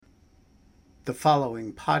The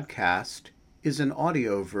following podcast is an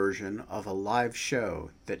audio version of a live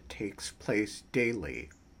show that takes place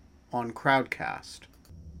daily on Crowdcast.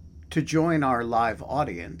 To join our live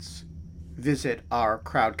audience, visit our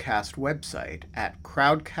Crowdcast website at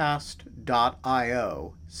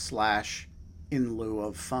crowdcast.io/in lieu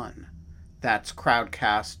of fun. That's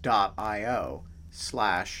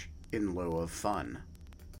crowdcast.io/in lieu of fun.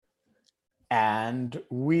 And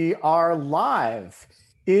we are live.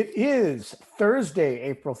 It is Thursday,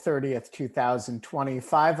 April 30th, 2020,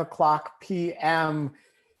 5 o'clock p.m.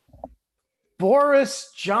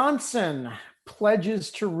 Boris Johnson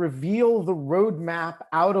pledges to reveal the roadmap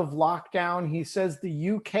out of lockdown. He says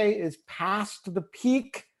the UK is past the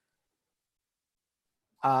peak.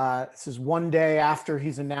 This is one day after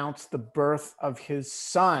he's announced the birth of his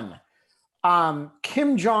son.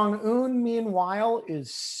 Kim Jong-un, meanwhile,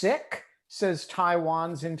 is sick, says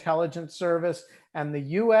Taiwan's intelligence service. And the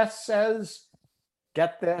US says,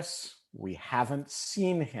 get this, we haven't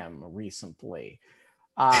seen him recently.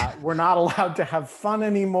 We're not allowed to have fun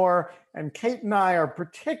anymore. And Kate and I are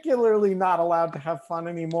particularly not allowed to have fun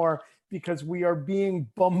anymore because we are being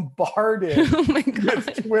bombarded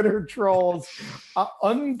with Twitter trolls.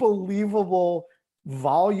 Unbelievable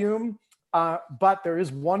volume. But there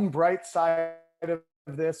is one bright side of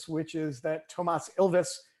this, which is that Toomas Ilves,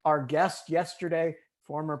 our guest yesterday,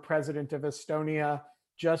 former president of Estonia,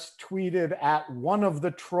 just tweeted at one of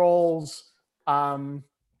the trolls. I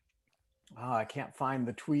can't find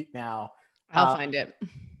the tweet now. I'll find it.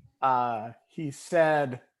 He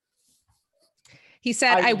said,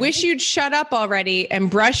 I wish you'd shut up already and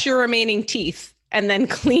brush your remaining teeth and then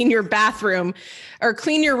clean your bathroom or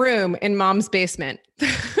clean your room in mom's basement.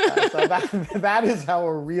 So that is how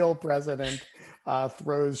a real president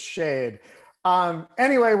throws shade.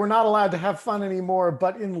 Anyway, we're not allowed to have fun anymore,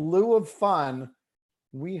 but in lieu of fun,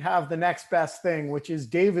 we have the next best thing, which is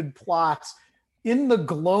David Plotz in the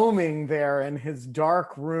gloaming there in his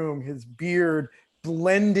dark room, his beard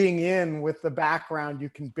blending in with the background.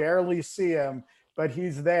 You can barely see him, but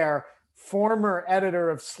he's there. Former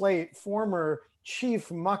editor of Slate, former chief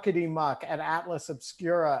muckety muck at Atlas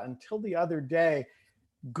Obscura until the other day,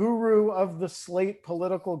 guru of the Slate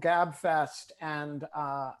political gabfest. And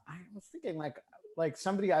I was thinking like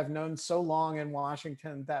somebody I've known so long in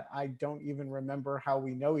Washington that I don't even remember how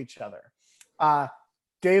we know each other.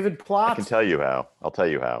 David Plotz. I can tell you how. I'll tell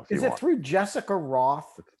you how. Is it through Jessica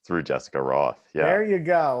Roth? Through Jessica Roth, yeah. There you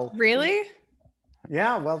go. Really?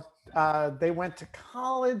 Yeah, well, they went to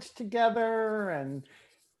college together and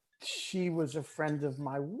she was a friend of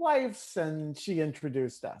my wife's and she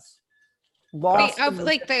introduced us. Wait,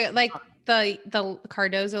 the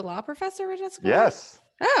Cardozo law professor with Jessica? Yes.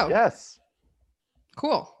 Oh. Yes.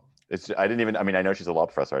 Cool. I know she's a law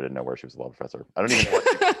professor. I didn't know where she was a law professor. I don't even know what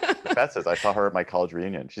she professes. I saw her at my college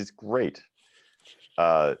reunion. She's great.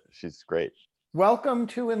 She's great. Welcome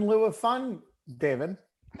to In Lieu of Fun, David.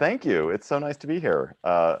 Thank you. It's so nice to be here.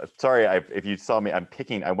 Sorry, if you saw me,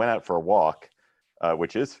 I went out for a walk,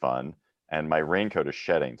 which is fun, and my raincoat is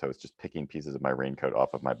shedding, so it's just picking pieces of my raincoat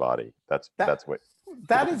off of my body. That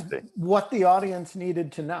is what the audience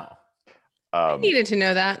needed to know. I needed to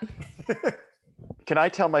know that. Can I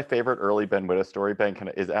tell my favorite early Ben Witta story? Ben,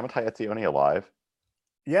 is Amitai Etzioni alive?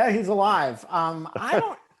 Yeah, he's alive. I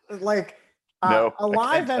don't like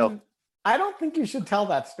alive, and I don't think you should tell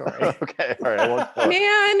that story. Okay, all right.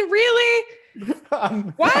 Man, really?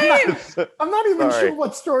 Why? I'm not even sure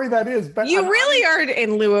what story that is. But you really are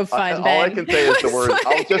in lieu of fun, Ben. All I can say is the word.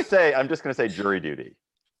 I'm just going to say jury duty.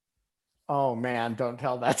 Oh man, don't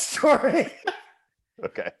tell that story.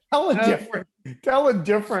 Okay. Tell a different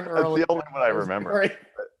early. That's the only one I remember.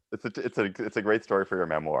 It's a great story for your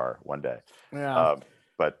memoir one day. Yeah.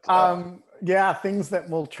 Yeah, things that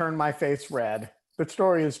will turn my face red. The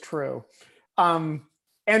story is true.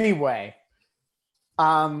 Anyway,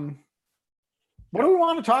 what do we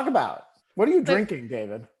want to talk about? What are you drinking,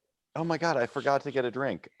 David? Oh my God, I forgot to get a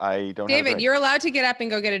drink. I don't. David, you're allowed to get up and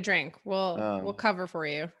go get a drink. We'll cover for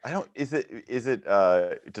you. I don't. Is it?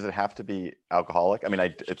 Does it have to be alcoholic? I mean,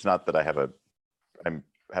 it's not that I have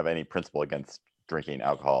any principle against drinking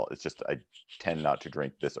alcohol. It's just I tend not to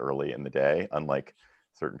drink this early in the day, unlike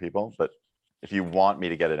certain people. But if you want me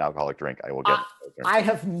to get an alcoholic drink, I will get it. I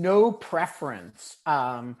have no preference.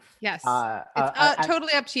 Yes, it's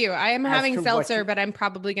totally up to you. I am having seltzer, but I'm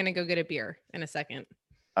probably going to go get a beer in a second.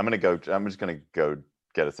 I'm just going to go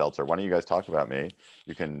get a seltzer. Why don't you guys talk about me?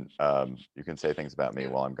 You can say things about me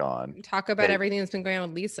while I'm gone. Talk about everything that's been going on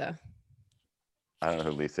with Lisa. I don't know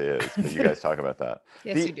who Lisa is, but you guys talk about that.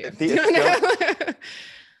 Yes, you do.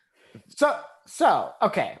 So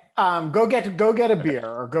okay. Go get a beer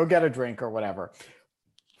or go get a drink or whatever.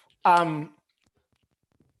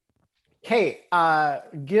 Kate,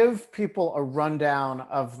 give people a rundown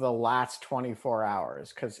of the last 24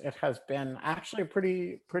 hours because it has been actually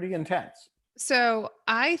pretty intense. So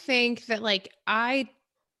I think that like I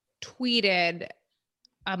tweeted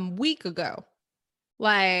a week ago,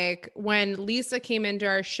 like when Lisa came into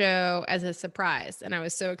our show as a surprise, and I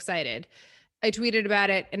was so excited. I tweeted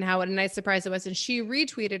about it and how what a nice surprise it was, and she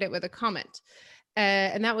retweeted it with a comment.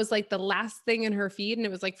 And that was like the last thing in her feed, and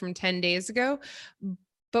it was like from 10 days ago.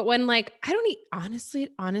 But when like I don't honestly,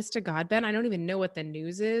 honest to God, Ben, I don't even know what the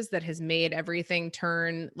news is that has made everything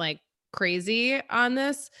turn like crazy on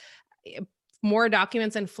this. More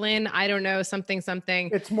documents on Flynn. I don't know, something.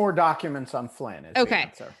 It's more documents on Flynn is the Okay.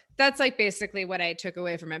 answer. That's like basically what I took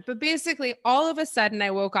away from it. But basically, all of a sudden,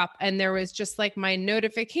 I woke up and there was just like my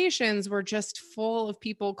notifications were just full of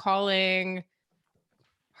people calling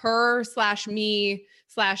her / me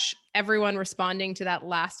 / everyone responding to that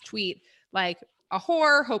last tweet, like a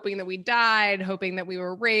whore, hoping that we died, hoping that we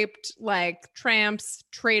were raped, like tramps,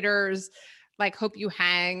 traitors, like hope you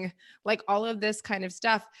hang, like all of this kind of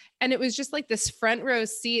stuff. And it was just like this front row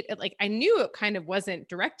seat. Like I knew it kind of wasn't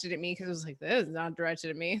directed at me because it was like, this is not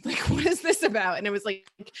directed at me. Like, what is this about? And it was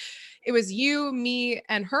like, it was you, me,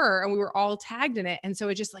 and her, and we were all tagged in it. And so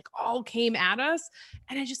it just like all came at us.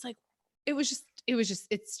 And I just like,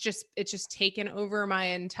 it's just taken over my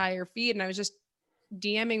entire feed. And I was just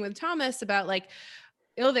DMing with Thomas about like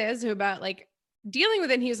Ildiz, about like dealing with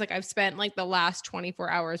it. And he was like, I've spent like the last 24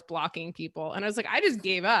 hours blocking people. And I was like, I just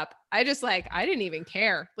gave up. I didn't even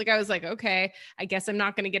care. Like, I was like, okay, I guess I'm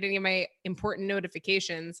not going to get any of my important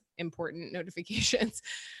notifications.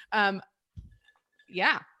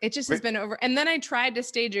 Yeah, it just has been over. And then I tried to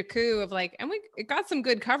stage a coup of like, and it got some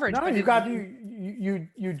good coverage. No, but you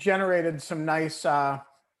generated some nice a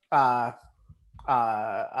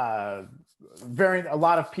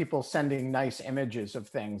lot of people sending nice images of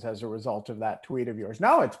things as a result of that tweet of yours.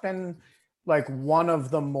 No, it's been like one of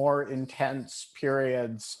the more intense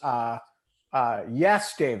periods.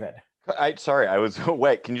 Yes, David. Sorry, I was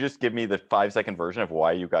wait. Can you just give me the 5-second version of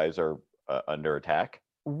why you guys are under attack?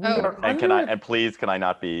 And please, can I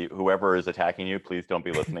not be, whoever is attacking you, please don't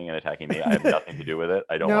be listening and attacking me. I have nothing to do with it.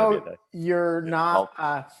 I don't want to be attacked. You're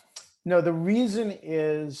not. No, the reason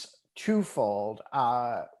is twofold.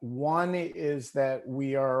 One is that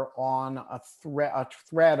we are on a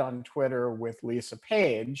thread on Twitter with Lisa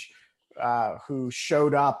Page, who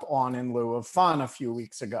showed up on In Lieu of Fun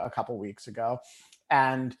a couple weeks ago,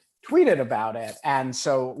 and tweeted about it. And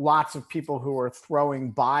so lots of people who are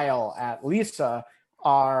throwing bile at Lisa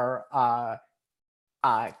are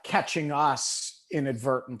catching us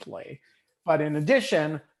inadvertently. But in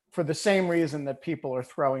addition, for the same reason that people are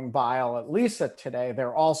throwing bile at Lisa today,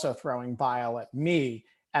 they're also throwing bile at me.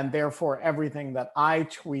 And therefore, everything that I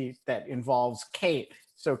tweet that involves Kate.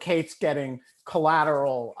 So Kate's getting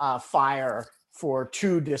collateral fire for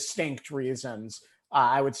two distinct reasons.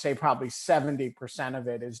 I would say probably 70% of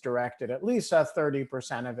it is directed at Lisa,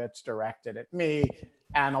 30% of it's directed at me.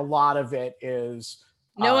 And a lot of it is...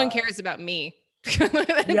 No one cares about me.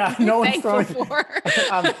 Yeah, no one's throwing.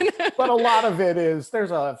 But a lot of it is,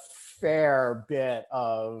 there's a fair bit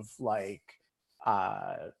of like,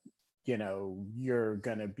 you're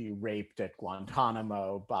going to be raped at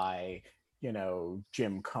Guantanamo by,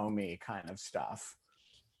 Jim Comey kind of stuff.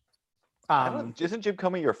 Isn't Jim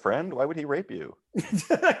Comey your friend? Why would he rape you?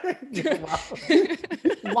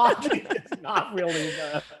 Logic is not really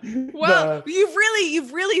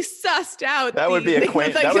you've really sussed out. That would be a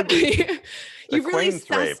quaint. That would be. You've really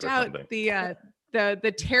sussed out the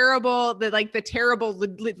terrible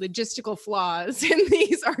logistical flaws in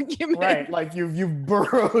these arguments. Right, like you've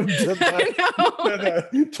burrowed to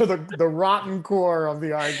the rotten core of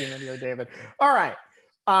the argument here, David. All right.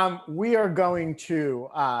 We are going to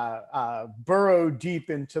burrow deep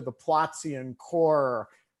into the Plotzian core.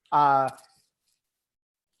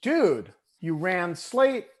 Dude, you ran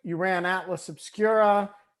Slate, you ran Atlas Obscura,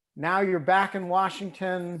 now you're back in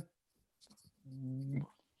Washington.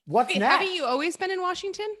 What's next? Haven't you always been in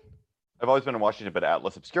Washington? I've always been in Washington, but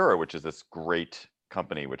Atlas Obscura, which is this great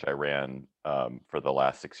company which I ran for the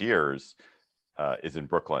last 6 years, is in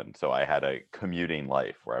Brooklyn. So I had a commuting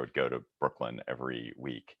life where I would go to Brooklyn every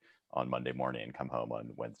week on Monday morning and come home on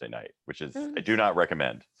Wednesday night, which is I do not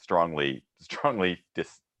recommend. Strongly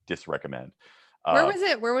disrecommend.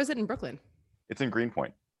 Where was it in Brooklyn? It's in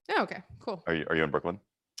Greenpoint. Oh, okay, cool. Are you in Brooklyn?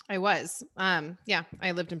 I was. Yeah,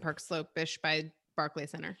 I lived in Park Slope-ish by Barclay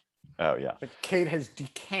Center. Oh yeah. But Kate has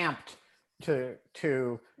decamped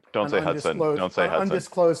to Don't an say Hudson. Don't say Hudson.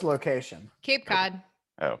 undisclosed location. Cape Cod.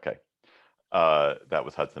 Oh, okay. That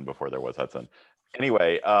was Hudson before there was Hudson.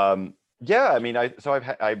 Anyway, yeah, I mean,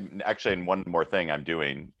 I'm actually in one more thing I'm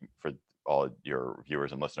doing for all your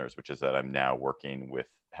viewers and listeners, which is that I'm now working with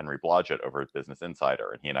Henry Blodgett over at Business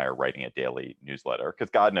Insider, and he and I are writing a daily newsletter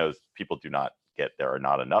because God knows people there are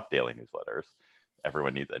not enough daily newsletters.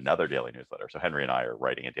 Everyone needs another daily newsletter. So Henry and I are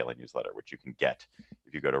writing a daily newsletter, which you can get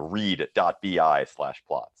if you go to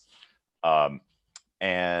read.bi/plots.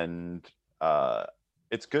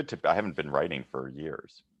 It's good I haven't been writing for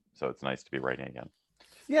years, so it's nice to be writing again.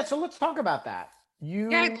 Yeah, so let's talk about that.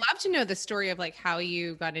 Yeah, I'd love to know the story of like how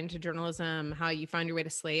you got into journalism, how you found your way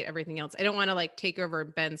to Slate, everything else. I don't want to like take over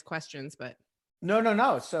Ben's questions, but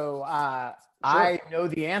No. So I know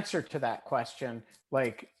the answer to that question,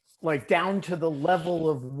 like down to the level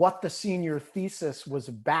of what the senior thesis was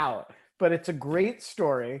about. But it's a great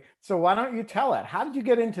story. So why don't you tell it? How did you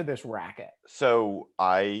get into this racket? So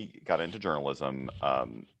I got into journalism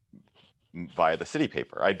via the city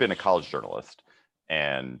paper. I'd been a college journalist,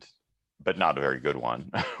 but not a very good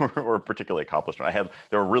one or a particularly accomplished one.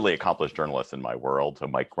 There were really accomplished journalists in my world. So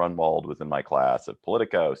Mike Grunwald was in my class at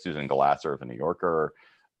Politico. Susan Glasser of the New Yorker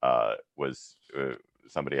was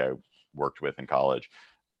somebody I worked with in college.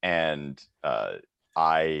 And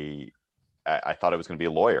I thought I was going to be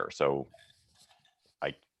a lawyer. So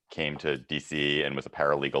I came to DC and was a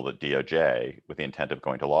paralegal at DOJ with the intent of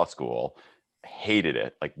going to law school. Hated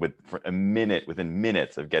it. Like within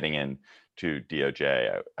minutes of getting in to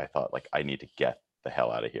DOJ, I thought like I need to get the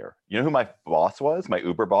hell out of here. You know who my boss was? My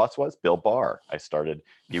Uber boss was Bill Barr.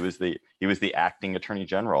 He was the acting attorney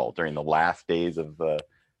general during the last days of the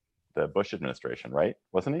Bush administration, right?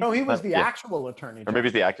 Wasn't he? No, he was the actual attorney general. Or maybe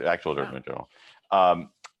the actual attorney general.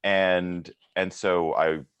 And so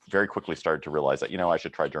I very quickly started to realize that, I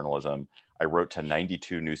should try journalism. I wrote to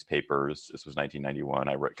 92 newspapers. This was 1991.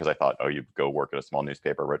 I wrote because I thought, you go work at a small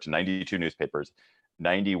newspaper. I wrote to 92 newspapers.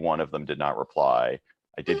 91 of them did not reply.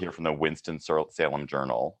 I did hear from the Winston-Salem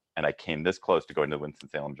Journal, and I came this close to going to the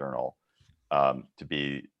Winston-Salem Journal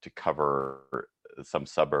to cover some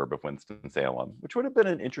suburb of Winston-Salem, which would have been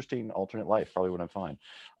an interesting alternate life. Probably would have been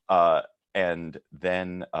fine. And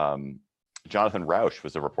then Jonathan Rauch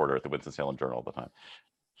was a reporter at the Winston-Salem Journal at the time.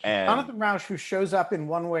 And Jonathan Rauch, who shows up in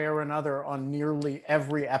one way or another on nearly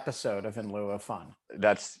every episode of In Lieu of Fun.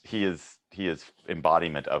 He is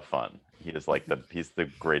embodiment of fun. He's the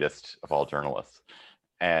greatest of all journalists.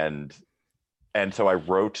 And so I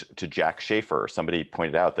wrote to Jack Schaefer. Somebody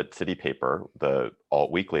pointed out that City Paper, the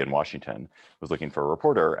alt weekly in Washington, was looking for a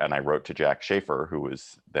reporter. And I wrote to Jack Schaefer, who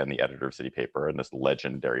was then the editor of City Paper, and this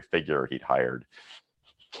legendary figure. He'd hired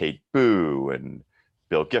Kate Boo and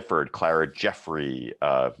Bill Gifford, Clara Jeffrey,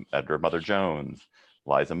 editor of Mother Jones,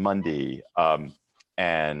 Liza Mundy.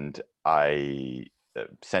 And I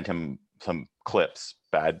sent him some clips,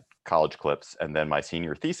 bad college clips, and then my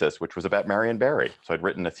senior thesis, which was about Marion Barry. So I'd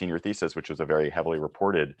written a senior thesis, which was a very heavily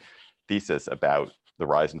reported thesis about the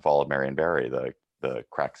rise and fall of Marion Barry, the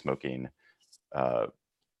crack smoking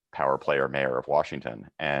power player mayor of Washington.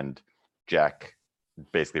 And Jack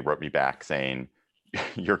basically wrote me back saying,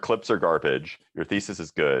 your clips are garbage. Your thesis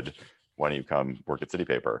is good. Why don't you come work at City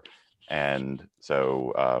Paper? And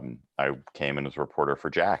so I came in as a reporter for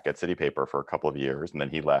Jack at City Paper for a couple of years, and then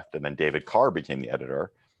he left. And then David Carr became the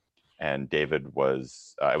editor, and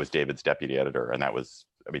I was David's deputy editor. And that was,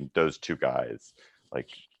 those two guys,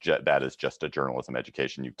 that is just a journalism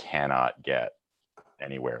education you cannot get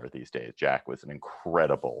anywhere these days. Jack was an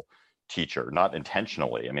incredible teacher, not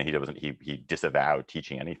intentionally. He disavowed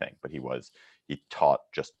teaching anything, but he taught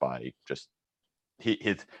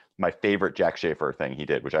my favorite Jack Schaefer thing he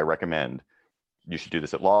did, which I recommend. You should do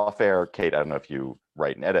this at Lawfare. Kate, I don't know if you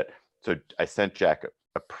write and edit. So I sent Jack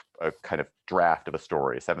a kind of draft of a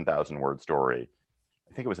story, a 7,000 word story.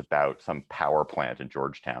 I think it was about some power plant in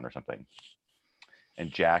Georgetown or something.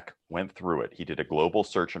 And Jack went through it. He did a global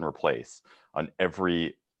search and replace on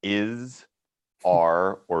every is,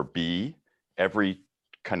 are, or be, every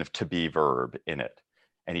kind of to be verb in it.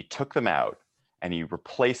 And he took them out and he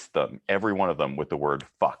replaced them, every one of them, with the word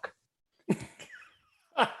fuck.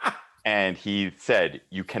 And he said,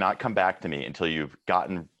 you cannot come back to me until you've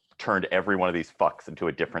turned every one of these fucks into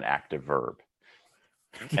a different active verb.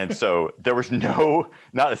 And so there was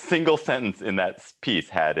not a single sentence in that piece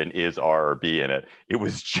had an is, are, or be in it. It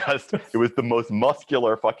was the most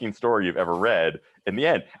muscular fucking story you've ever read in the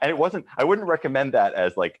end. And I wouldn't recommend that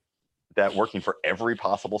as that working for every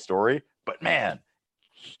possible story, but man,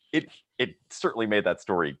 it certainly made that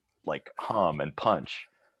story hum and punch.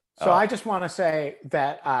 So I just want to say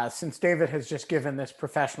that since David has just given this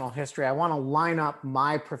professional history, I want to line up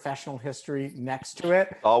my professional history next to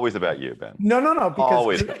it. Always about you, Ben. No,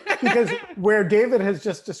 Always. because where David has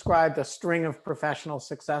just described a string of professional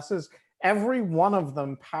successes, every one of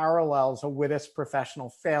them parallels a Wittes professional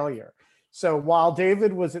failure. So while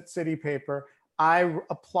David was at City Paper, I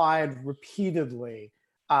applied repeatedly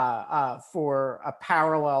for a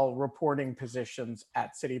parallel reporting positions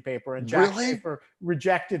at City Paper, and Jack Really? Paper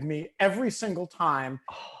rejected me every single time,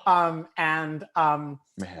 Man.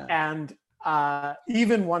 and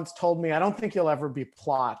even once told me, "I don't think you'll ever be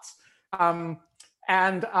Plots." That's true.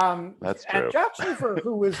 And Jack Schaefer,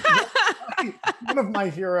 who was one of my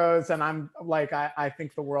heroes, and I'm like, I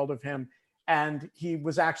think the world of him. And he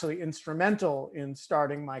was actually instrumental in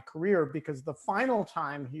starting my career, because the final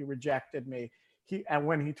time he rejected me, and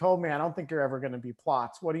when he told me, "I don't think you're ever going to be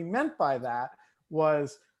Plots," what he meant by that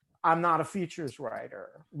was, I'm not a features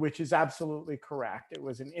writer, which is absolutely correct. It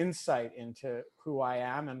was an insight into who I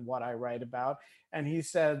am and what I write about. And he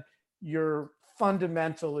said, you're not going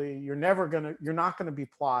to be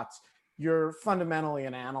Plots. You're fundamentally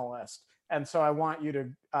an analyst. And so I want you to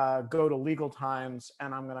go to Legal Times,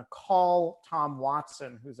 and I'm going to call Tom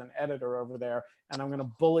Watson, who's an editor over there, and I'm going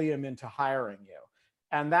to bully him into hiring you.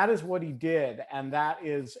 And that is what he did. And that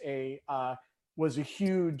was a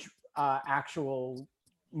huge actual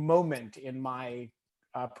moment in my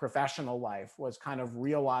professional life, was kind of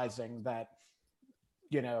realizing that,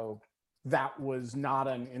 that was not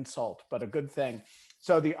an insult, but a good thing.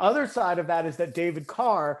 So the other side of that is that David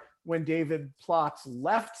Carr, when David Plots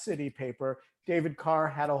left City Paper, David Carr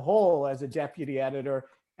had a hole as a deputy editor,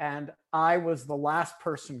 and I was the last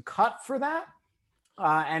person cut for that.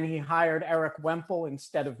 And he hired Eric Wemple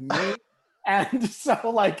instead of me. And so,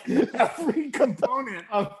 like, every component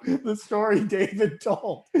of the story David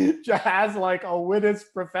told has like a Wittes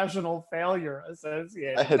professional failure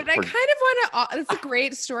associated. But I kind of want to, it's a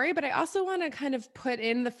great story, but I also want to kind of put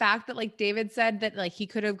in the fact that, like, David said that, like, he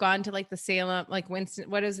could have gone to, like, the Salem, like,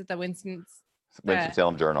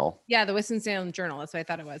 Winston-Salem Journal. Yeah, the Winston-Salem Journal. That's what I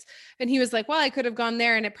thought it was. And he was like, well, I could have gone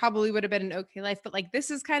there and it probably would have been an okay life. But, like, this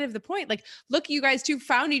is kind of the point. Like, look, you guys two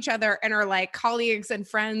found each other and are like colleagues and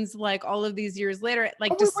friends, like, all of these years later.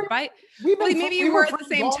 Like, despite, maybe you were at the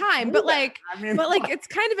same time, but like, it's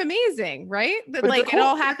kind of amazing, right? That, like, it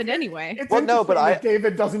all happened anyway. Well, no, but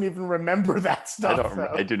David doesn't even remember that stuff.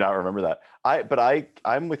 I do not remember that.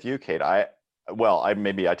 I'm with you, Kate. I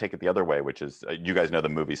take it the other way, which is, you guys know the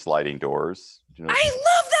movie Sliding Doors. Do you know I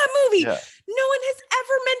love that movie. Yeah. No one has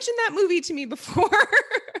ever mentioned that movie to me before.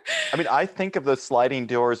 I mean, I think of those sliding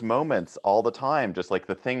doors moments all the time, just like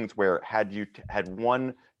the things where had you had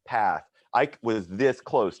one path, I was this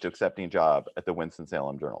close to accepting a job at the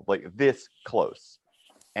Winston-Salem Journal, like this close.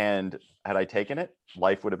 And had I taken it,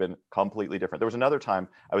 life would have been completely different. There was another time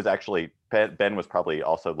I was actually, Ben was probably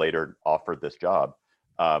also later offered this job.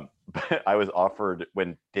 But I was offered,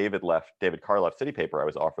 when David Carr left City Paper, I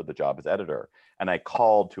was offered the job as editor, and I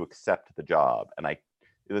called to accept the job. And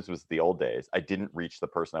this was the old days. I didn't reach the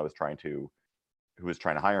person who was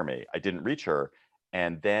trying to hire me. I didn't reach her.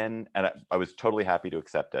 And I was totally happy to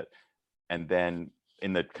accept it. And then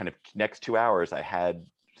in the kind of next 2 hours, I had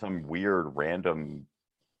some weird random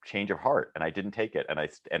change of heart, and I didn't take it. And I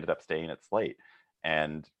ended up staying at Slate.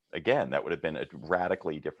 And again, that would have been a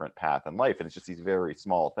radically different path in life. And it's just these very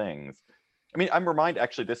small things. I mean, I'm reminded,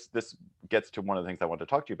 actually, this gets to one of the things I want to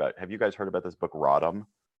talk to you about. Have you guys heard about this book, Rodham?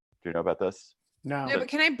 Do you know about this? No, but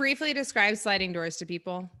can I briefly describe Sliding Doors to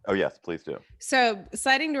people? Oh, yes, please do. So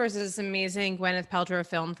Sliding Doors is this amazing Gwyneth Paltrow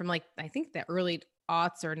film from, like, I think the early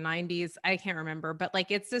aughts or 90s. I can't remember, but,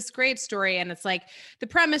 like, it's this great story. And it's like, the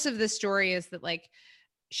premise of the story is that, like,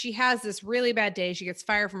 she has this really bad day. She gets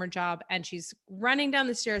fired from her job and she's running down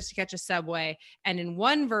the stairs to catch a subway. And in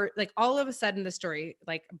one all of a sudden the story,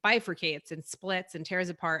 like, bifurcates and splits and tears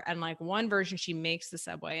apart. And, like, one version she makes the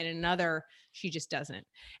subway and another she just doesn't.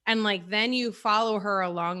 And, like, then you follow her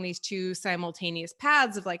along these two simultaneous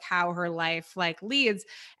paths of, like, how her life, like, leads.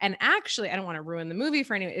 And actually, I don't want to ruin the movie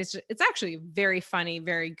for anyone. It's actually very funny,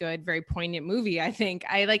 very good, very poignant movie. I think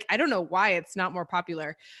I don't know why it's not more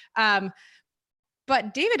popular.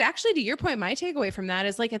 But David, actually, to your point, my takeaway from that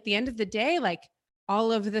is, like, at the end of the day, like,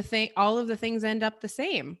 all of the things end up the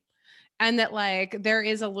same. And that, like, there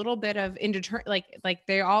is a little bit of indeterminate, like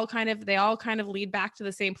they all kind of lead back to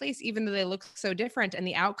the same place, even though they look so different. And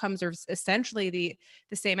the outcomes are essentially the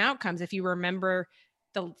same outcomes, if you remember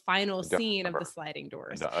the final scene of the Sliding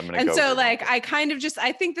Doors. I kind of just,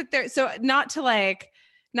 I think that there, so not to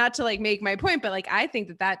make my point, but, like, I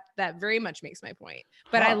think that very much makes my point.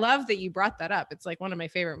 But I love that you brought that up. It's, like, one of my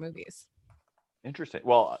favorite movies. Interesting.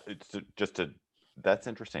 Well, that's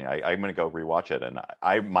interesting. I'm going to go rewatch it, and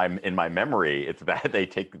in my memory, it's that they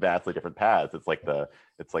take vastly different paths. It's like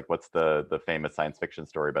what's the famous science fiction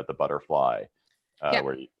story about the butterfly, Yeah.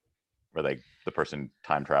 where the person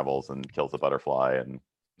time travels and kills the butterfly, and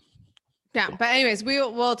Yeah, but anyways,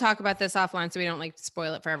 we'll talk about this offline so we don't like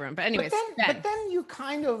spoil it for everyone. But anyways, but then you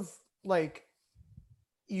kind of like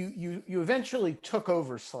you eventually took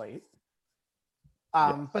over Slate,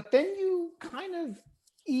 but then you kind of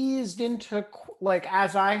eased into, like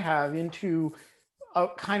as I have, into a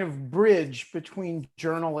kind of bridge between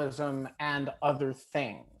journalism and other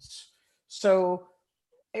things. So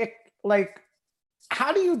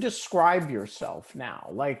how do you describe yourself now?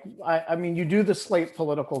 Like, I mean, you do the Slate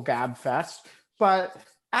Political Gab Fest, but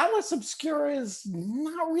Atlas Obscura is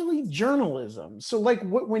not really journalism. So like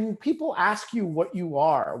when people ask you what you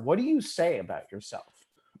are, what do you say about yourself?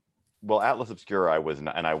 Well, Atlas Obscura, I went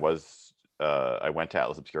to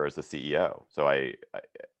Atlas Obscura as the CEO. So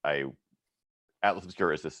Atlas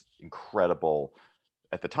Obscura is this incredible,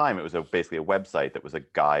 at the time, it was basically a website that was a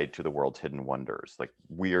guide to the world's hidden wonders, like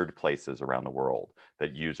weird places around the world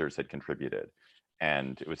that users had contributed.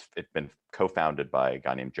 And it'd been co-founded by a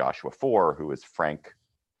guy named Joshua Foer, who was Frank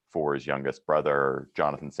Foer's youngest brother,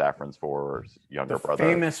 Jonathan Safran's Foer's younger brother.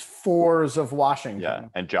 Famous Foers of Washington. Yeah,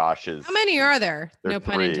 and Josh is. How many are there? No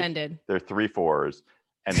Three. pun intended. There are 3 Foers,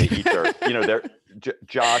 and they each are.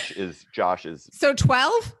 Josh is. So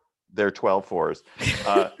 12. There are 12 Foers.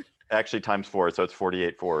 Actually times 4, so it's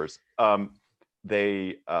 48 Foers.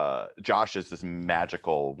 Josh is this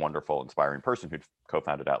magical, wonderful, inspiring person who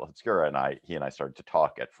co-founded Atlas Obscura, and he and I started to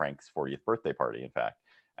talk at Frank's 40th birthday party, in fact.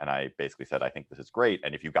 And I basically said, I think this is great,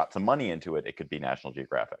 and if you got some money into it, it could be National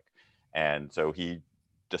Geographic. And so he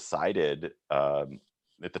decided, at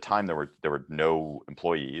the time there were no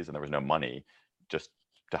employees and there was no money, just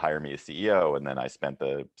to hire me as CEO. And then I spent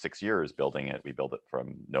the 6 years building it. We built it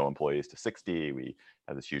from no employees to 60. We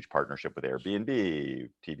had this huge partnership with Airbnb,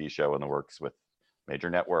 TV show in the works with major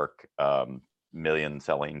network, million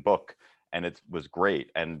selling book. And it was great.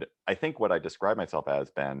 And I think what I describe myself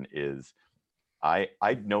as, Ben, is I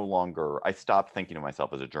stopped thinking of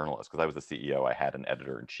myself as a journalist, because I was the CEO. I had an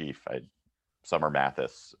editor-in-chief. I had Summer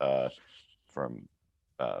Mathis from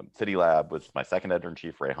City Lab was my second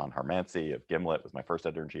editor-in-chief. Rehan Harmansi of Gimlet was my first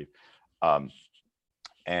editor-in-chief.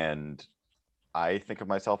 And I think of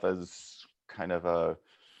myself as kind of a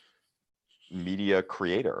media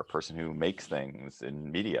creator, a person who makes things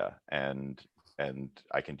in media. And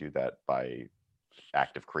I can do that by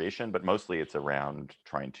active creation, but mostly it's around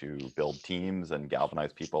trying to build teams and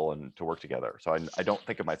galvanize people and to work together. So I don't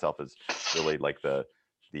think of myself as really like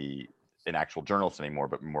an actual journalist anymore,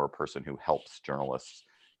 but more a person who helps journalists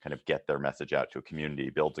kind of get their message out to a community,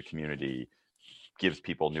 builds a community, gives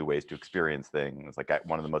people new ways to experience things. Like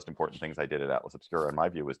one of the most important things I did at Atlas Obscura, in my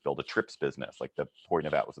view, was build a trips business. Like the point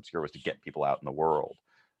of Atlas Obscura was to get people out in the world.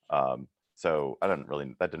 So that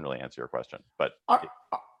didn't really answer your question. But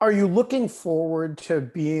are you looking forward to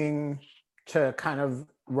kind of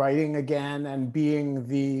writing again and being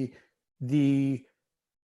the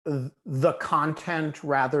content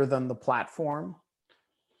rather than the platform?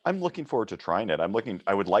 I'm looking forward to trying it. I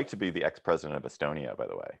would like to be the ex-president of Estonia, by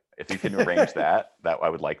the way. If you can arrange that I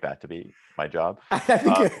would like that to be my job. I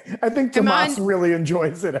think Tomas really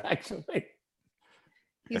enjoys it, actually.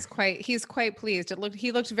 He's quite pleased.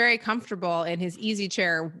 He looked very comfortable in his easy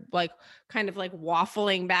chair, like kind of like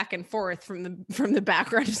waffling back and forth from the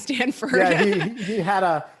background of Stanford.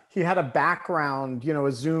 Yeah, he had a background,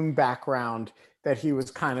 a Zoom background that he was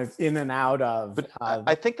kind of in and out of. But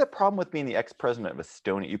I think the problem with being the ex-president of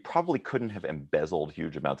Estonia, you probably couldn't have embezzled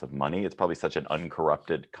huge amounts of money. It's probably such an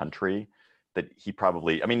uncorrupted country that he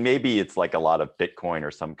probably, I mean, maybe it's like a lot of Bitcoin or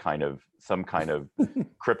some kind of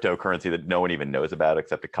cryptocurrency that no one even knows about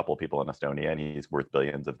except a couple of people in Estonia, and he's worth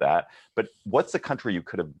billions of that. But what's the country you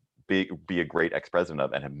could have be a great ex-president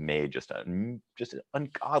of and have made just an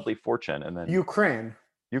ungodly fortune? And then Ukraine.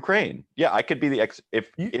 Yeah, I could be the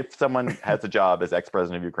if someone has a job as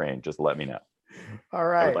ex-president of Ukraine, just let me know. All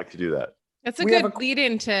right. I would like to do that. That's a good lead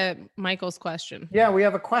into Michael's question. Yeah, we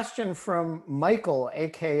have a question from Michael,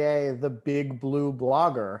 aka the Big Blue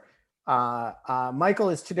Blogger. Michael,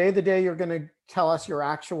 is today the day you're going to tell us your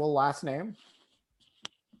actual last name?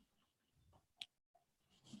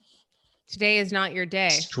 Today is not your day.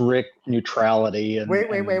 Strict neutrality. And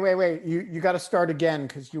wait. You got to start again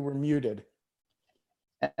because you were muted.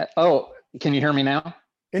 Oh, can you hear me now?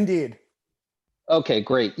 Indeed. Okay,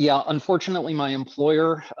 great. Yeah, unfortunately, my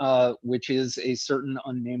employer, which is a certain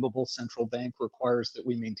unnameable central bank, requires that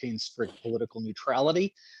we maintain strict political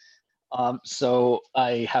neutrality. So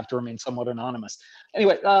I have to remain somewhat anonymous.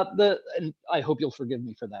 Anyway, and I hope you'll forgive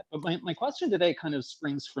me for that. But my question today kind of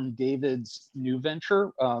springs from David's new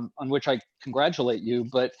venture, on which I congratulate you.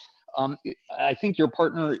 But I think your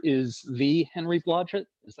partner is the Henry Blodgett.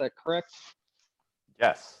 Is that correct?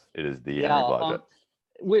 Yes, it is the Yeah. Henry Blodgett.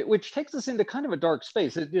 Which takes us into kind of a dark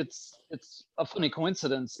space. It's a funny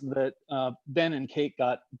coincidence that Ben and Kate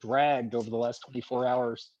got dragged over the last 24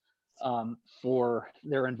 hours for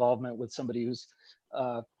their involvement with somebody who's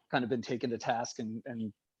kind of been taken to task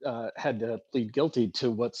and had to plead guilty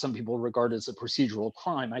to what some people regard as a procedural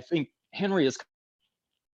crime. I think Henry is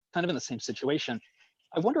kind of in the same situation.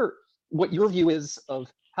 I wonder what your view is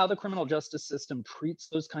of how the criminal justice system treats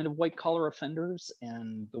those kind of white collar offenders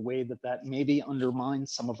and the way that that maybe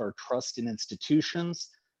undermines some of our trust in institutions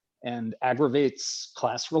and aggravates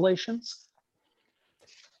class relations.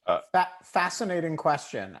 Fascinating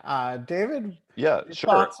question. David, Yeah, your sure.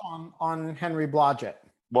 thoughts on Henry Blodgett?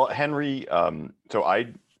 Well, Henry, so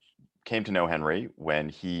I came to know Henry when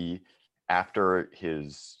he, after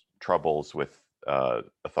his troubles with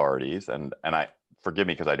authorities, and I, forgive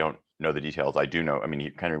me because I don't know the details. I do know, I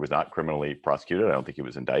mean, Henry was not criminally prosecuted. I don't think he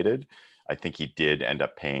was indicted. I think he did end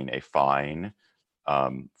up paying a fine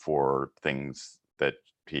for things that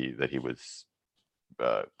he was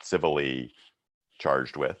civilly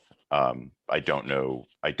charged with. I don't know.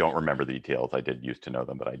 I don't remember the details. I did used to know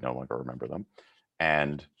them, but I no longer remember them.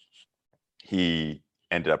 And he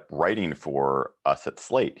ended up writing for us at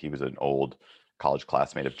Slate. He was an old college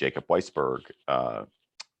classmate of Jacob Weisberg,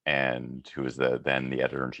 and who was then the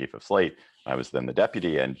editor-in-chief of Slate. I was then the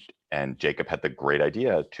deputy, and Jacob had the great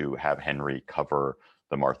idea to have Henry cover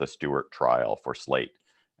the Martha Stewart trial for Slate.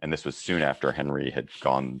 And this was soon after Henry had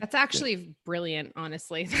gone. That's actually brilliant,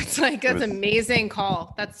 honestly. That's an amazing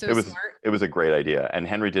call. That's so smart. It was a great idea. And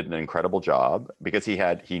Henry did an incredible job because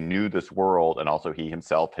he knew this world, and also he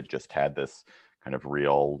himself had just had this kind of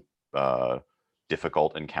real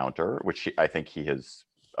difficult encounter, which I think he has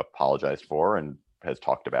apologized for and has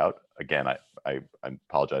talked about. Again, I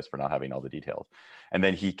apologize for not having all the details. And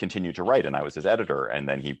then he continued to write, and I was his editor. And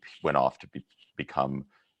then he went off to become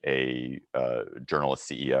a journalist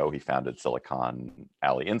CEO. He founded Silicon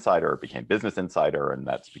Alley Insider, became Business Insider, and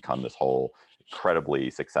that's become this whole incredibly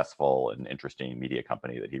successful and interesting media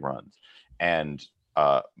company that he runs. And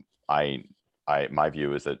my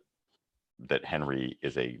view is that Henry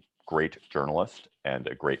is a great journalist and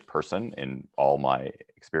a great person in all my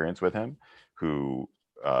experience with him, who,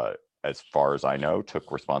 as far as I know,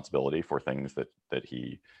 took responsibility for things that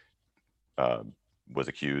he was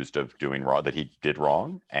accused of doing wrong, that he did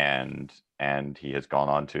wrong, and he has gone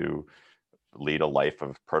on to lead a life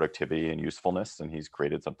of productivity and usefulness, and he's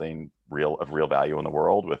created something of real value in the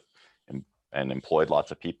world and employed lots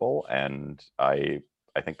of people, and I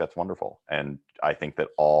think that's wonderful. And I think that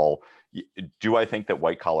I think that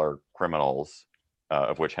white collar criminals,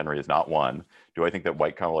 of which Henry is not one, do I think that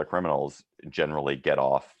white collar criminals generally get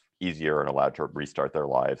off easier and allowed to restart their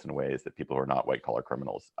lives in ways that people who are not white collar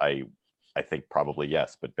criminals? I think probably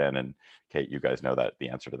yes, but Ben and Kate, you guys know the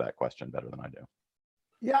answer to that question better than I do.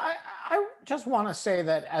 Yeah, I just want to say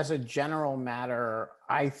that as a general matter,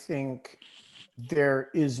 I think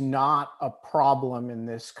there is not a problem in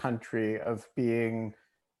this country of being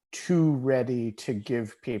too ready to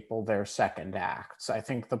give people their second acts. I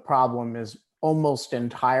think the problem is almost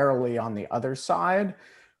entirely on the other side.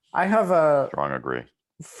 I have a Strong agree.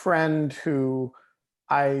 friend who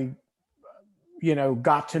I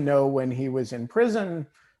got to know when he was in prison.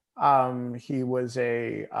 He was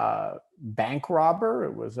a bank robber.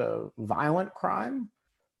 It was a violent crime.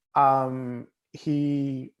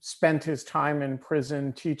 He spent his time in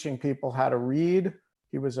prison teaching people how to read.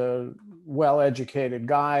 He was a well-educated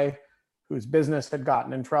guy whose business had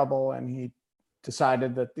gotten in trouble, and he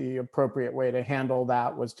decided that the appropriate way to handle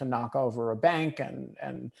that was to knock over a bank,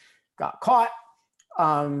 and got caught.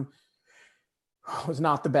 Was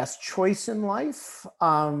not the best choice in life.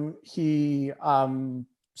 He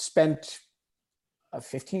spent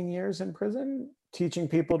 15 years in prison teaching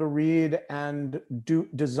people to read and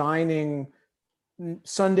designing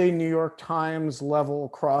Sunday New York Times level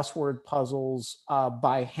crossword puzzles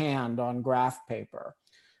by hand on graph paper.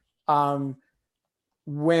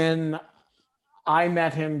 When I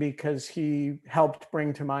met him because he helped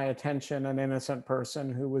bring to my attention an innocent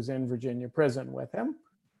person who was in Virginia prison with him.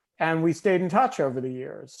 And we stayed in touch over the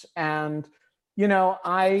years. And,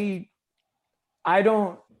 I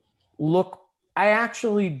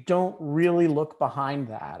actually don't really look behind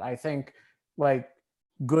that. I think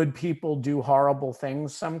good people do horrible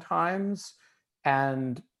things sometimes,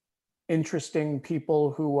 and interesting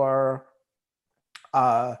people who are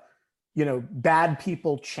bad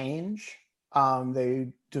people change, they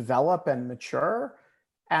develop and mature.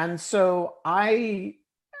 And so I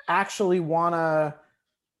actually want to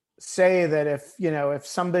say that if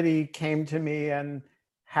somebody came to me and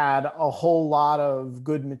had a whole lot of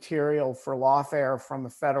good material for lawfare from a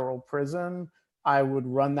federal prison, I would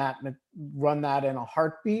run that in a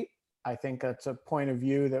heartbeat. I think that's a point of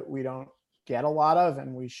view that we don't get a lot of,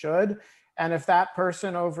 and we should. And if that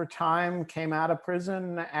person over time came out of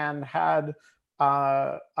prison and had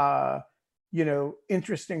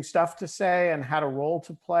interesting stuff to say and had a role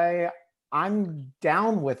to play, I'm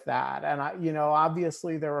down with that. And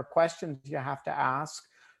obviously there are questions you have to ask,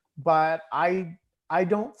 but I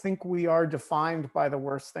don't think we are defined by the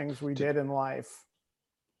worst things we did in life.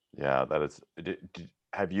 Yeah, that is.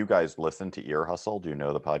 Have you guys listened to Ear Hustle? Do you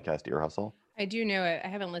know the podcast Ear Hustle? I do know it. I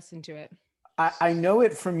haven't listened to it. I know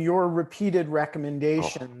it from your repeated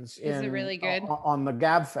recommendations. Is it really good? On the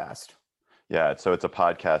GabFest? Yeah, so it's a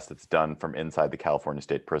podcast that's done from inside the California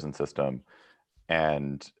state prison system,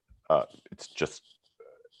 and it's just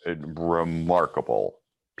a remarkable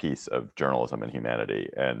piece of journalism and humanity,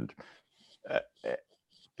 and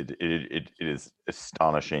it is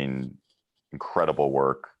astonishing, incredible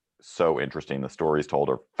work. So interesting. The stories told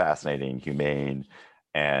are fascinating, humane,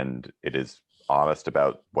 and it is honest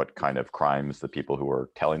about what kind of crimes the people who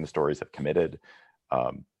are telling the stories have committed.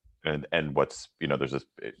 And what's, there's this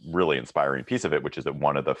really inspiring piece of it, which is that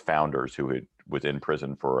one of the founders who was in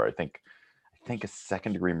prison for, I think a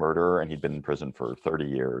second-degree murder, and he'd been in prison for 30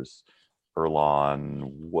 years, Earlonne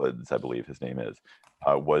Woods, I believe his name is,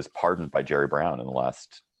 was pardoned by Jerry Brown in the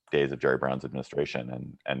last days of Jerry Brown's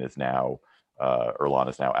administration, and is now, Earlonne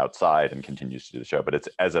is now outside and continues to do the show. But it's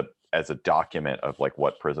as a document of like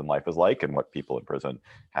what prison life is like and what people in prison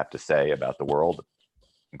have to say about the world.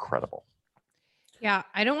 Incredible. Yeah,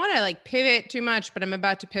 I don't want to like pivot too much, but I'm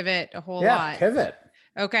about to pivot a whole lot. Yeah, pivot.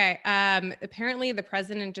 Okay. Apparently the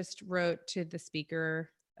president just wrote to the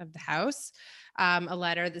Speaker of the House a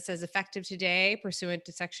letter that says, effective today, pursuant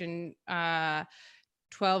to section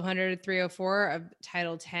 1200-304 of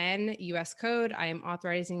Title 10 U.S. Code, I am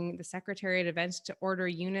authorizing the Secretary of Defense to order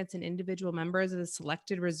units and individual members of the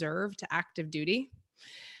selected reserve to active duty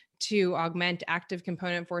to augment active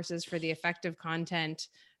component forces for the effective content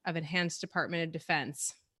of enhanced Department of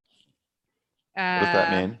Defense. What does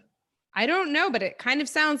that mean? I don't know, but it kind of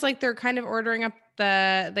sounds like they're kind of ordering up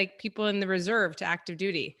the people in the reserve to active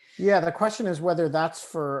duty. Yeah, the question is whether that's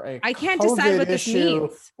for a I can't COVID decide what this issue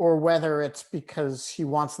means. or whether it's because he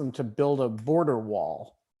wants them to build a border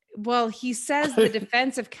wall. Well, he says the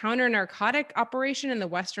defense of counter-narcotic operation in the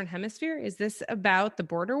Western Hemisphere. Is this about the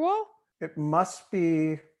border wall? It must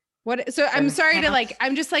be. What? So I'm sorry to like,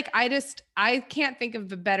 I'm just like, I can't think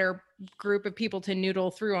of a better group of people to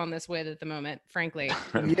noodle through on this with at the moment, frankly.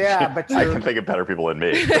 Yeah, but I can think of better people than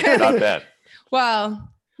me. Not Ben.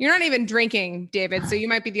 Well, you're not even drinking, David, so you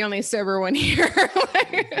might be the only sober one here.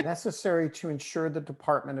 Necessary to ensure the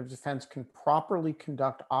Department of Defense can properly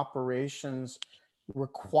conduct operations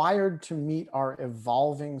required to meet our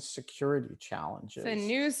evolving security challenges.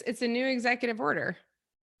 It's a new executive order.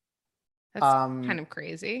 That's kind of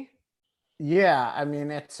crazy. Yeah, I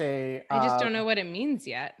mean, it's a. I just don't know what it means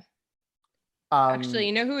yet. Actually,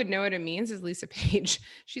 you know who would know what it means is Lisa Page.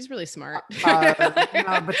 She's really smart. No,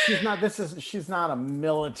 but she's not. She's not a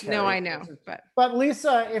military. No, I know, but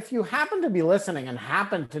Lisa, if you happen to be listening and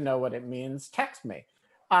happen to know what it means, text me.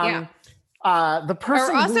 Yeah. The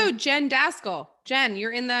person. Or also Jen Daskell. Jen,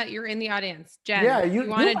 you're in the audience. Jen, yeah, you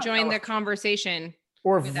want to join the conversation?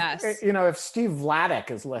 Or with us. If Steve Vladek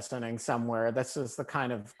is listening somewhere, this is the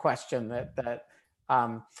kind of question that.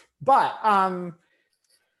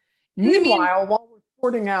 Meanwhile, while we're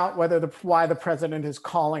sorting out why the president is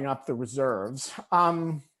calling up the reserves,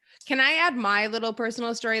 can I add my little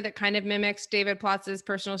personal story that kind of mimics David Plotz's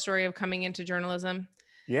personal story of coming into journalism?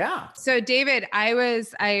 Yeah. So David,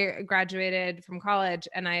 I graduated from college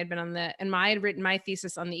and I had been I had written my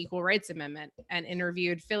thesis on the Equal Rights Amendment and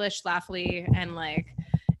interviewed Phyllis Schlafly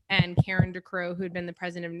and Karen DeCrow, who'd been the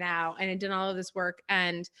president of NOW, and had done all of this work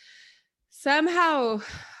and somehow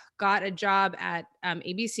got a job at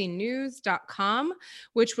abcnews.com,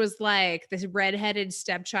 which was like this redheaded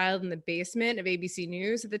stepchild in the basement of ABC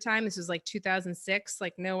News at the time. This was like 2006.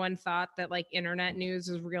 Like no one thought that like internet news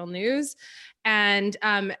was real news. And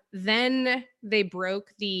then they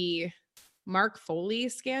broke the Mark Foley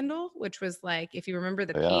scandal, which was like, if you remember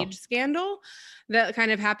the Page scandal, that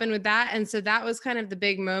kind of happened with that. And so that was kind of the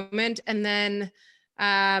big moment. And then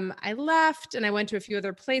I left and I went to a few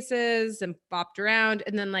other places and bopped around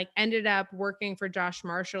and then like ended up working for Josh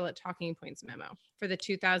Marshall at Talking Points Memo for the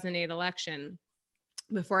 2008 election.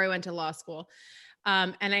 before I went to law school.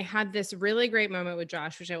 And I had this really great moment with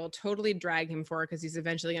Josh, which I will totally drag him for because he's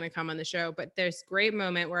eventually going to come on the show. But there's great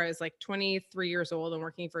moment where I was like 23 years old and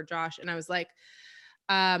working for Josh. And I was like,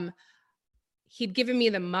 he'd given me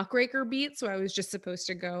the muckraker beat. So I was just supposed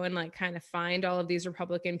to go and like kind of find all of these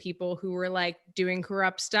Republican people who were like doing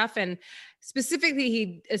corrupt stuff. And specifically,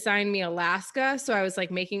 he assigned me Alaska. So I was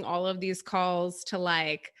like making all of these calls to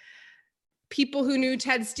like people who knew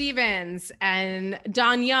Ted Stevens and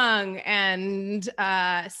Don Young and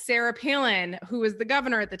Sarah Palin, who was the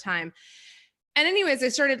governor at the time. And anyways, I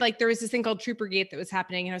started like, there was this thing called Troopergate that was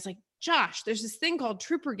happening. And I was like, Josh, there's this thing called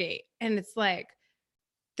Troopergate. And it's like,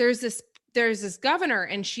 there's this governor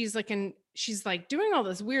and she's like doing all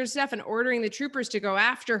this weird stuff and ordering the troopers to go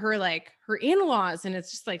after her, like her in-laws. And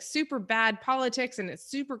it's just like super bad politics and it's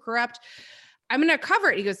super corrupt. I'm going to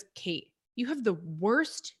cover it. He goes, Kate, you have the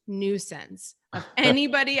worst news sense of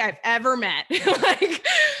anybody I've ever met. Like,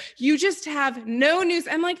 you just have no news.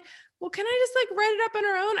 I'm like, well, can I just like write it up on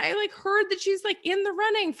her own? I like heard that she's like in the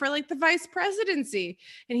running for like the vice presidency.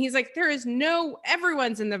 And he's like,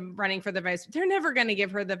 everyone's in the running for the vice. They're never going to give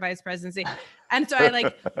her the vice presidency. And so I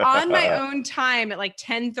like on my own time at like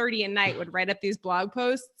 10:30 at night would write up these blog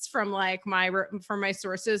posts from like from my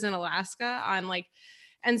sources in Alaska on like.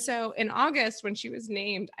 And so in August, when she was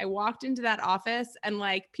named, I walked into that office and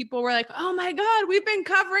like people were like, oh my God, we've been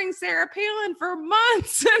covering Sarah Palin for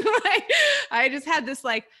months. And like, I just had this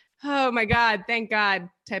like, oh my God, thank God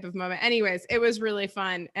type of moment. Anyways, it was really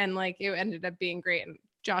fun. And like, it ended up being great. And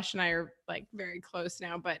Josh and I are like very close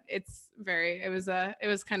now, but it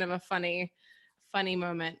was kind of a funny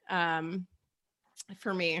moment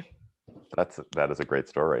for me. That is a great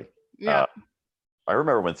story. Yeah. I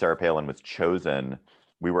remember when Sarah Palin was chosen,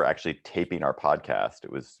 we were actually taping our podcast.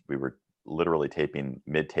 We were literally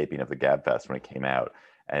mid-taping of the GabFest when it came out.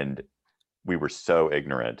 And we were so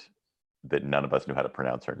ignorant that none of us knew how to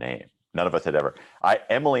pronounce her name. None of us had ever.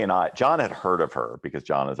 Emily and I, John had heard of her because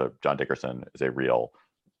John Dickerson is a real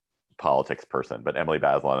politics person, but Emily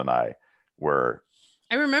Bazelon and I were.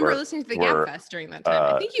 I remember listening to the GabFest during that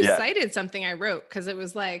time. I think you cited something I wrote because it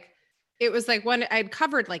was like when I'd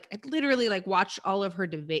covered, like I'd literally like watched all of her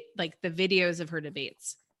debate, like the videos of her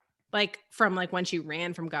debates, like from like when she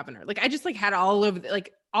ran from governor. Like I just like had all of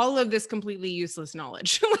this completely useless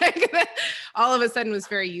knowledge. Like all of a sudden was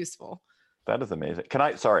very useful. That is amazing.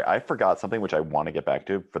 Sorry, I forgot something which I want to get back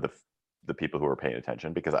to for the people who are paying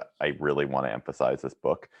attention, because I really want to emphasize this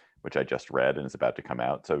book, which I just read and is about to come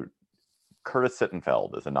out. So Curtis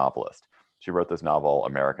Sittenfeld is a novelist. She wrote this novel,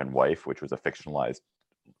 American Wife, which was a fictionalized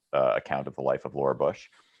account of the life of Laura Bush.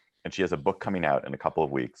 And she has a book coming out in a couple of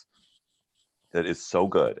weeks that is so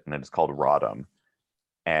good. And it is called Rodham.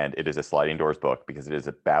 And it is a sliding doors book because it is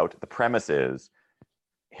about, the premise is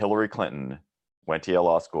Hillary Clinton went to Yale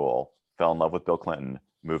Law School, fell in love with Bill Clinton,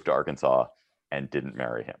 moved to Arkansas, and didn't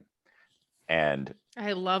marry him. And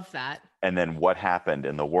I love that. And then what happened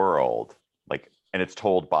in the world, and it's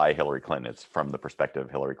told by Hillary Clinton. It's from the perspective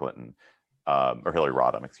of Hillary Clinton, or Hillary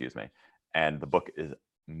Rodham, excuse me. And the book is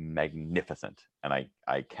magnificent. And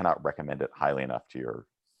I cannot recommend it highly enough to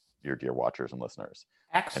your dear watchers and listeners.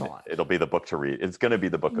 Excellent. And it'll be the book to read. It's going to be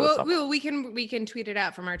the book of the summer. We can tweet it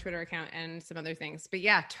out from our Twitter account and some other things. But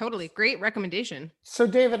yeah, totally. Great recommendation. So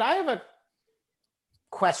David, I have a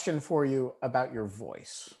question for you about your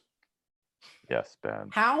voice. Yes, Ben.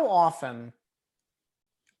 How often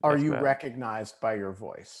are Yes, you Ben. recognized by your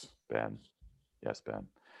voice? Ben. Yes, Ben.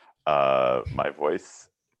 My voice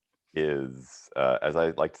is, as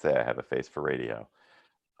I like to say, I have a face for radio.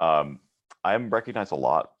 I'm recognized a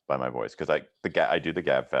lot by my voice because I do the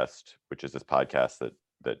GabFest, which is this podcast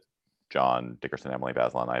that John Dickerson, Emily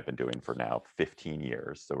Bazelon, and I have been doing for now 15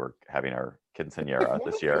 years. So we're having our quinceañera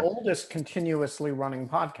this year. The oldest continuously running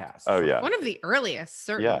podcast. Oh yeah, one of the earliest,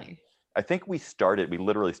 certainly. Yeah. I think we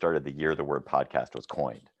literally started the year the word podcast was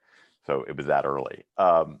coined. So it was that early.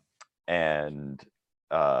 And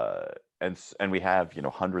we have,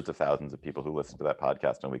 hundreds of thousands of people who listen to that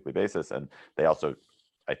podcast on a weekly basis. And they also,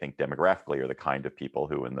 I think demographically, are the kind of people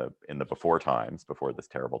who in the before this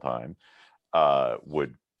terrible time,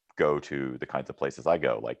 would go to the kinds of places I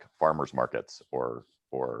go, like farmers markets or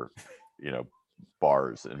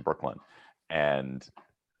bars in Brooklyn. And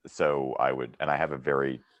so I have a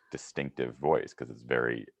very distinctive voice because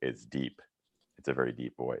it's deep. It's a very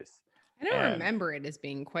deep voice. I don't remember it as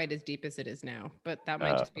being quite as deep as it is now, but that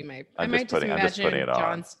might just be my. I'm just putting it on.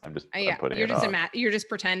 John's. I'm just Yeah, putting you're it just on. you're just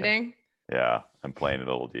pretending. Yeah, I'm playing it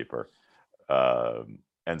a little deeper.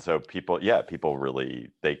 And so people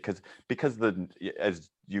really because as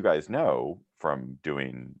you guys know from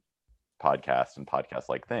doing podcasts and podcast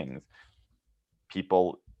like things,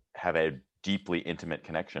 people have a deeply intimate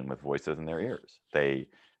connection with voices in their ears. They,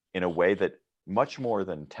 in a way that much more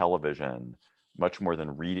than television, much more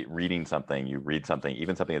than reading something, you read something,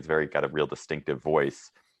 even something that's got a real distinctive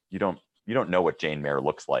voice. You don't know what Jane Mayer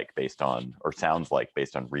looks like based on, or sounds like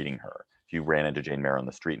based on reading her. If you ran into Jane Mayer on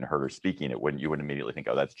the street and heard her speaking, you wouldn't immediately think,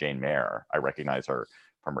 oh, that's Jane Mayer. I recognize her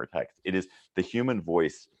from her text. It is the human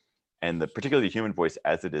voice, and particularly the human voice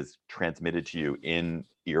as it is transmitted to you in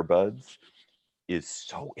earbuds is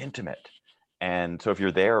so intimate. And so if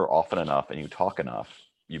you're there often enough and you talk enough,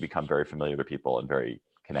 you become very familiar to people and very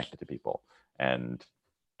connected to people. And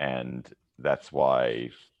that's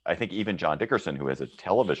why I think even John Dickerson, who is a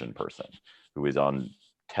television person, who is on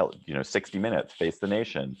 60 Minutes, Face the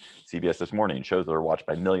Nation, CBS This Morning, shows that are watched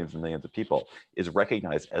by millions and millions of people, is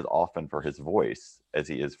recognized as often for his voice as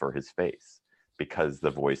he is for his face, because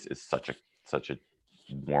the voice is such a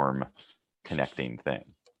warm, connecting thing.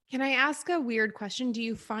 Can I ask a weird question? Do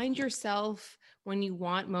you find yourself, when you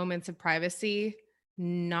want moments of privacy,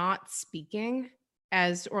 not speaking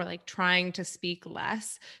or like trying to speak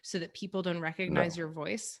less so that people don't recognize your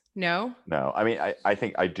voice? No? No. I mean, I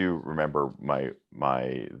think I do remember my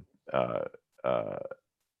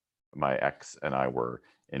ex and I were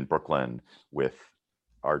in Brooklyn with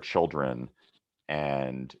our children,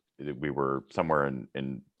 and we were somewhere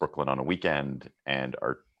in Brooklyn on a weekend, and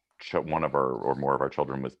one of our or more of our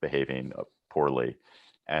children was behaving poorly,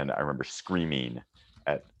 and I remember screaming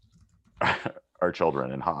at our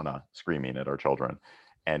children, and Hannah screaming at our children,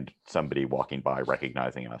 and somebody walking by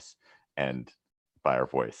recognizing us and by our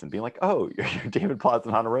voice and being like, "Oh, you're David Plotz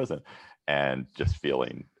and Hannah Rosen," and just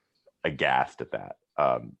feeling aghast at that.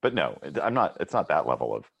 But no, I'm not. It's not that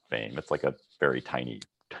level of fame. It's like a very tiny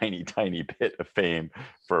bit of fame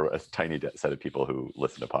for a tiny set of people who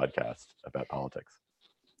listen to podcasts about politics.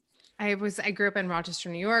 I grew up in Rochester,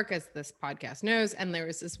 New York, as this podcast knows, and there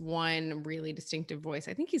was this one really distinctive voice.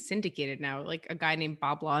 I think he's syndicated now, like a guy named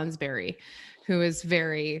Bob Lonsberry, who is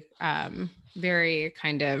very, very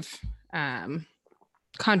kind of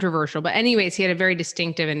controversial. But anyways, he had a very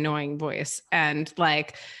distinctive, annoying voice. And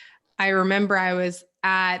like, I remember I was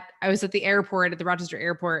at the airport, at the Rochester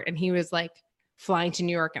airport, and he was like flying to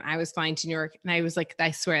New York, and I was flying to New York, and I was like, I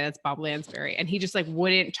swear that's Bob Lansbury. And he just like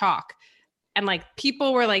wouldn't talk. And like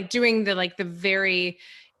people were like doing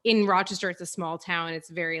in Rochester, it's a small town. It's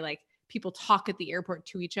very like people talk at the airport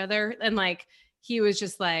to each other. And like, he was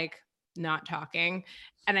just like not talking.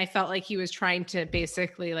 And I felt like he was trying to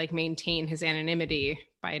basically like maintain his anonymity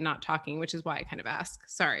by not talking, which is why I kind of ask.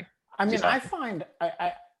 Sorry. I mean, I find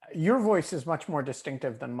your voice is much more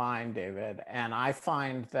distinctive than mine, David. And I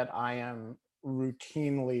find that I am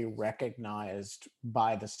routinely recognized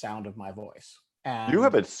by the sound of my voice. And you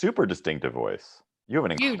have a super distinctive voice. You have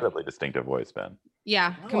an incredibly distinctive voice, Ben.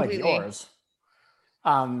 Yeah, completely. Like yours.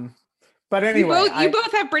 But anyway, you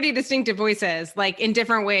both have pretty distinctive voices, like in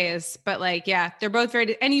different ways. But like, yeah, they're both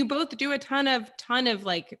and you both do a ton of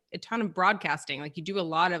broadcasting. Like you do a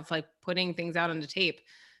lot of like putting things out on the tape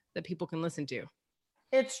that people can listen to.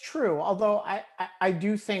 It's true. Although I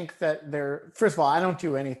do think that first of all, I don't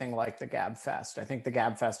do anything like the Gab Fest. I think the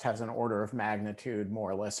Gab Fest has an order of magnitude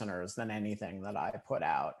more listeners than anything that I put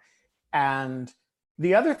out. And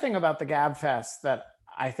the other thing about the Gab Fest that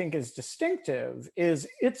I think is distinctive is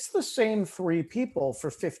it's the same three people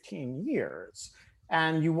for 15 years.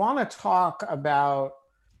 And you want to talk about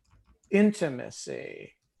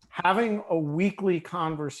intimacy. Having a weekly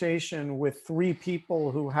conversation with three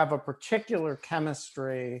people who have a particular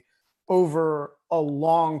chemistry over a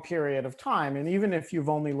long period of time, and even if you've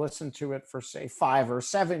only listened to it for say 5 or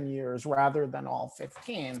 7 years rather than all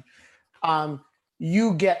 15,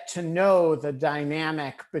 you get to know the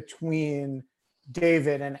dynamic between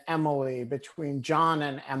David and Emily, between John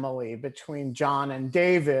and Emily, between John and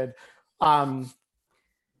David,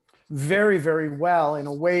 very, very well, in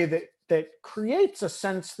a way that creates a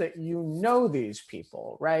sense that you know these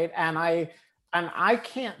people, right? And I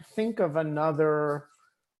can't think of another.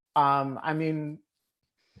 I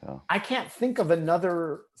can't think of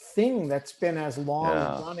another thing that's been as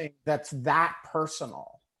long running that's that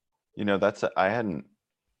personal. You know, I had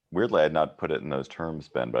not put it in those terms,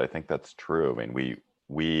 Ben, but I think that's true. I mean,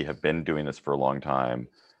 we have been doing this for a long time.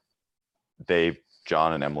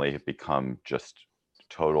 John and Emily have become just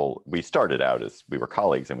we started out as we were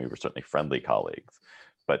colleagues, and we were certainly friendly colleagues,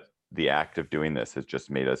 but the act of doing this has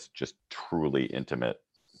just made us just truly intimate,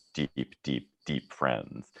 deep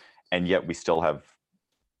friends. And yet we still have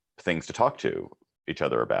things to talk to each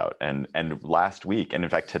other about. And last week, and in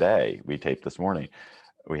fact today, we taped this morning,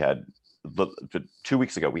 2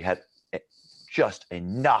 weeks ago, we had just a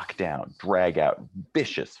knockdown, drag out,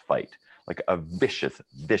 vicious fight, like a vicious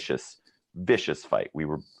fight. We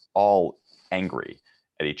were all angry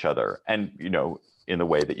at each other, and in the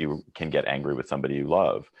way that you can get angry with somebody you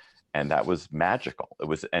love. And that was magical. It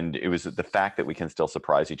was the fact that we can still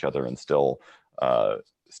surprise each other and still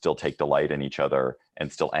take delight in each other and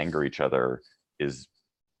still anger each other is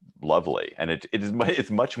lovely. And it's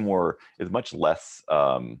much less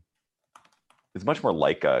it's much more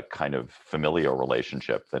like a kind of familial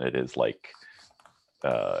relationship than it is like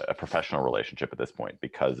a professional relationship at this point,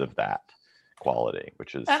 because of that quality,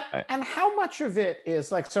 which is and how much of it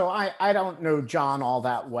is like, so I don't know John all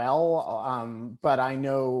that well, but I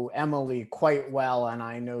know Emily quite well, and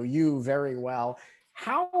I know you very well.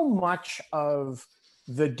 How much of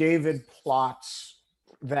the David Plotz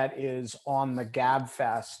that is on the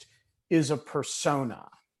Gabfest is a persona?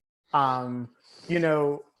 For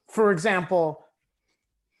example,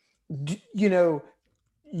 you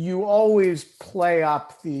always play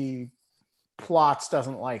up the Plotz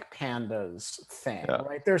doesn't like pandas thing,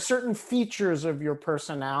 right? There are certain features of your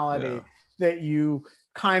personality that you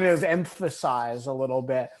kind of emphasize a little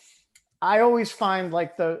bit. I always find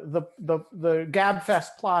like the Gabfest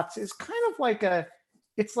Plotz is kind of like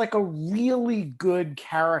it's like a really good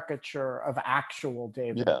caricature of actual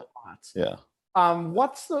David Plotz. Yeah.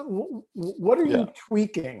 What are you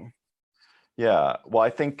tweaking? Yeah. Well,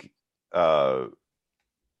 I think I'm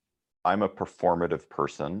a performative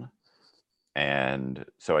person. And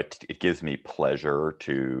so it gives me pleasure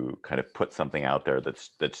to kind of put something out there that's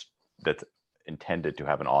intended to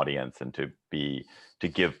have an audience and to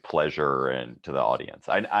give pleasure and to the audience.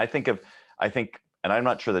 I think, and I'm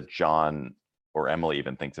not sure that John or Emily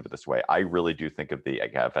even thinks of it this way. I really do think of the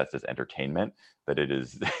Gabfest as entertainment, that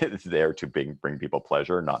it's there to bring people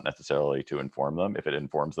pleasure, not necessarily to inform them. If it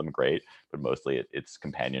informs them, great, but mostly it's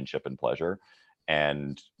companionship and pleasure.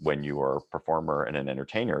 And when you are a performer and an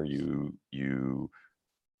entertainer, you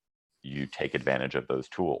take advantage of those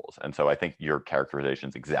tools. And so I think your characterization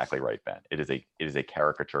is exactly right, Ben. It is a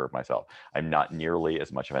caricature of myself. I'm not nearly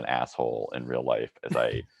as much of an asshole in real life as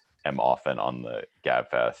I am often on the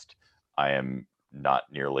Gabfest. I am not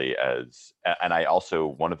nearly as, and I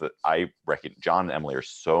also, I reckon John and Emily are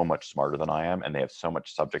so much smarter than I am, and they have so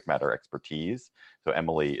much subject matter expertise. So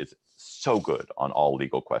Emily is so good on all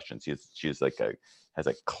legal questions. She's like has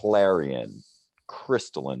a clarion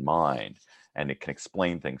crystalline mind, and it can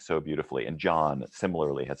explain things so beautifully. And John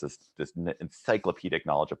similarly has this encyclopedic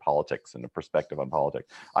knowledge of politics and a perspective on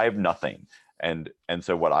politics. I have nothing. And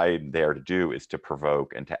so what I'm there to do is to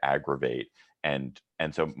provoke and to aggravate. And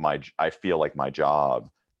so I feel like my job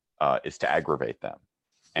is to aggravate them.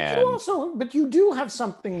 And but you do have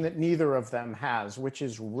something that neither of them has, which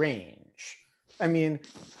is range. I mean,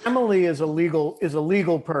 Emily is a legal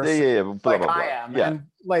person, like I am, and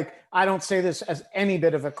like I don't say this as any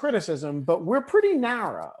bit of a criticism, but we're pretty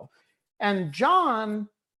narrow. And John,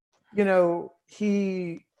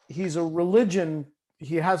 he's a religion.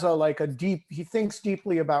 He has he thinks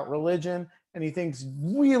deeply about religion, and he thinks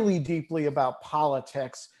really deeply about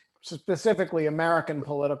politics, specifically American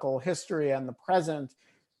political history and the present.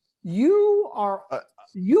 You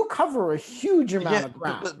cover a huge amount of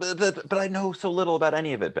ground. But I know so little about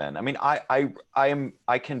any of it, Ben. I mean,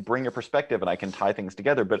 I can bring a perspective and I can tie things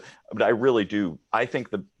together, but I really do. I think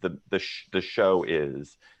the show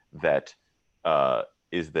is that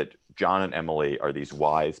John and Emily are these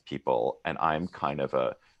wise people, and I'm kind of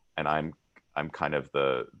the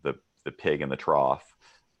pig in the trough.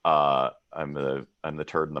 I'm the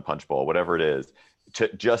turd in the punch bowl, whatever it is.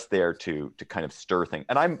 Just there to kind of stir things.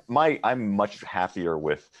 And I'm much happier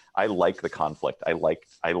with, I like the conflict. I like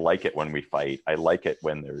it when we fight. I like it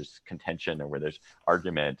when there's contention and where there's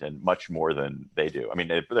argument, and much more than they do. I mean,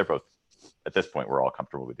 they're both, at this point, we're all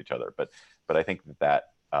comfortable with each other, but I think that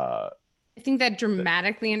I think that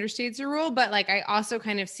dramatically understates your role, but like I also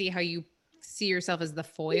kind of see how you see yourself as the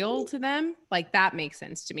foil to them. Like that makes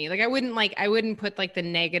sense to me. Like I wouldn't put like the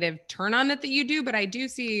negative turn on it that you do, but I do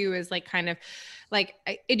see you as like kind of like,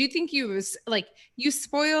 I do think you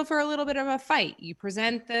spoil for a little bit of a fight. You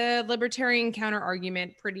present the libertarian counter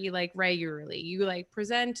argument pretty like regularly. You like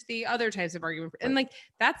present the other types of argument. And like,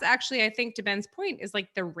 that's actually, I think to Ben's point, is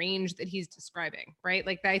like the range that he's describing, right?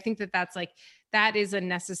 Like I think that is a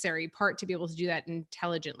necessary part to be able to do that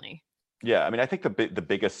intelligently. Yeah, I mean, I think the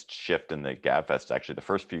biggest shift in the Gabfest, actually, the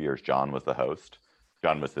first few years, John was the host.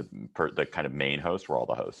 John was the kind of main host. We're all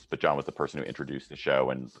the hosts, but John was the person who introduced the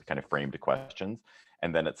show and kind of framed the questions.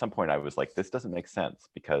 And then at some point, I was like, this doesn't make sense,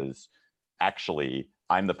 because actually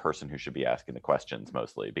I'm the person who should be asking the questions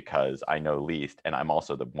mostly because I know least, and I'm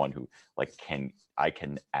also the one who like I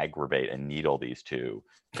can aggravate and needle these two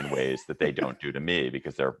in ways that they don't do to me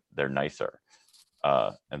because they're nicer.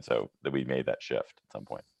 And so that we made that shift at some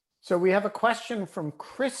point. So we have a question from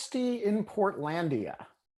Christy in Portlandia.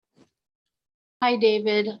 Hi,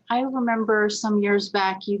 David. I remember some years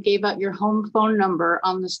back, you gave out your home phone number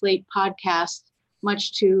on the Slate podcast,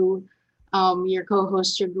 much to your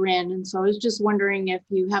co-host chagrin. And so I was just wondering if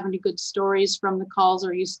you have any good stories from the calls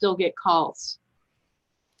or you still get calls.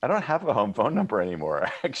 I don't have a home phone number anymore,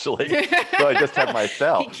 actually. So I just have my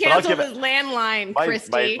cell. He But I'll canceled give his landline, my,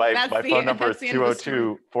 Christy. my phone number is that's the end of the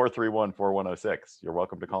story. 202-431-4106. You're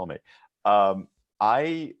welcome to call me. I'm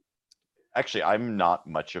not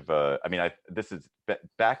much of a, I mean, this is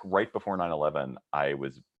back right before 9/11, I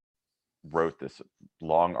wrote this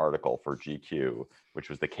long article for GQ, which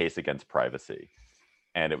was the case against privacy.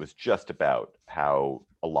 And it was just about how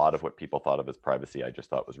a lot of what people thought of as privacy, I just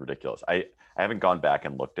thought was ridiculous. I haven't gone back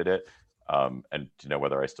and looked at it and to know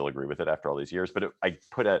whether I still agree with it after all these years, but I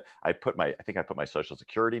put my social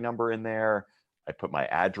security number in there. I put my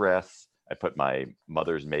address, I put my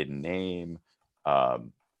mother's maiden name,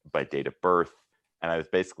 by date of birth. And I was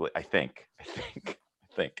basically, I think,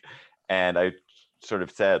 and I sort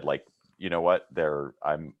of said like, you know what,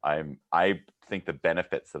 I think the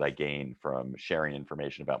benefits that I gain from sharing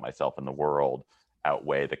information about myself and the world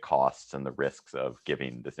outweigh the costs and the risks of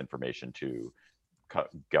giving this information to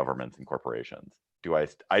governments and corporations.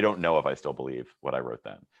 I don't know if I still believe what I wrote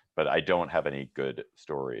then, but I don't have any good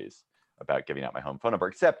stories about giving out my home phone number,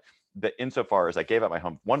 except that insofar as I gave out my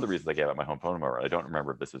home, one of the reasons I gave out my home phone number, I don't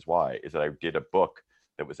remember if this is why, is that I did a book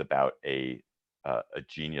that was about a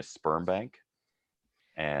genius sperm bank.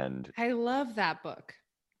 And I love that book.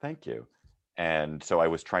 thank you. And so I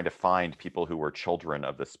was trying to find people who were children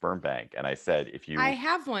of the sperm bank. And I said, I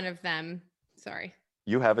have one of them. Sorry.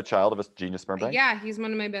 You have a child of a genius sperm bank? Yeah, he's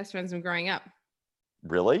one of my best friends from growing up.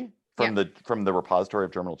 Really? From the repository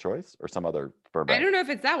of germinal choice or some other sperm bank? I don't know if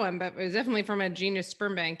it's that one, but it was definitely from a genius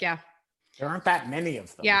sperm bank. Yeah. There aren't that many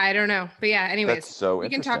of them. Yeah, I don't know. But yeah, anyways, That's so we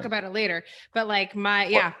can talk interesting. about it later. But like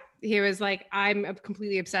he was like, I'm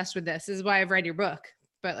completely obsessed with this. This is why I've read your book.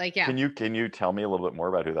 But like, yeah. Can you tell me a little bit more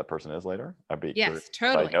about who that person is later? I'd be Yes, curious if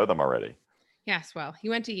totally. I know them already. Yes, well, he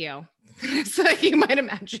went to Yale, so you might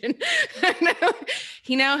imagine.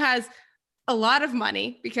 He now has a lot of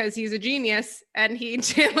money because he's a genius, and he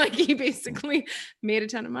basically made a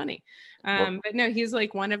ton of money. But no, he's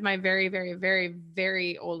like one of my very, very, very,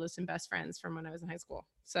 very oldest and best friends from when I was in high school.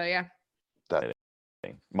 So yeah.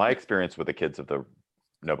 My experience with the kids of the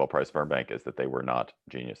Nobel Prize Sperm Bank is that they were not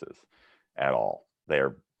geniuses at all. They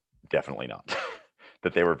are definitely not.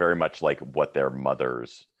 That they were very much like what their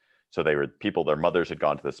mothers. So they were people, their mothers had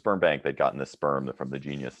gone to the sperm bank, they'd gotten the sperm from the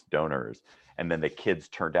genius donors. And then the kids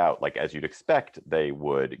turned out, like as you'd expect, they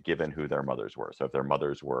would, given who their mothers were. So if their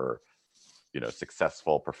mothers were,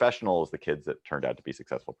 successful professionals, the kids that turned out to be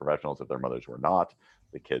successful professionals. If their mothers were not,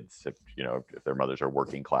 the kids, if their mothers are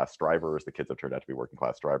working class drivers, the kids have turned out to be working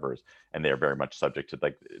class drivers. And they're very much subject to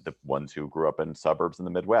like the ones who grew up in suburbs in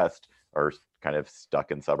the Midwest are kind of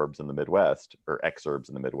stuck in suburbs in the Midwest or exurbs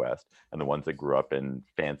in the Midwest. And the ones that grew up in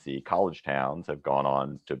fancy college towns have gone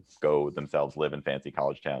on to go themselves live in fancy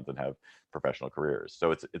college towns and have professional careers.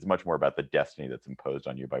 So it's much more about the destiny that's imposed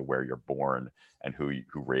on you by where you're born and who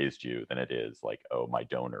raised you than it is like, oh, my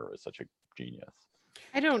donor is such a genius.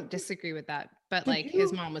 I don't disagree with that, but like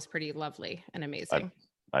his mom was pretty lovely and amazing.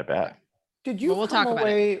 I bet. Did you we'll come talk about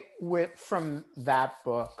away from that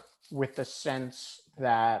book with the sense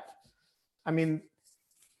that, I mean,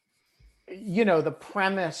 the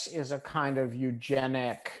premise is a kind of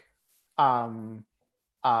eugenic,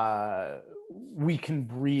 we can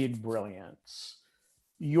breed brilliance.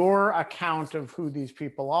 Your account of who these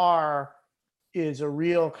people are is a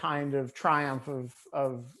real kind of triumph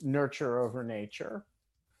of nurture over nature.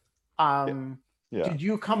 Yeah. Did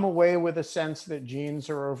you come away with a sense that genes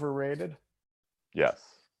are overrated? Yes.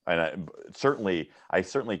 And I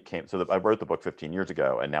certainly came, so I wrote the book 15 years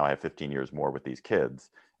ago, and now I have 15 years more with these kids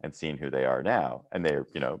and seeing who they are now. And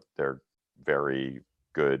they're very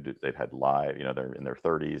good. They've had they're in their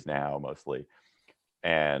 30s now mostly.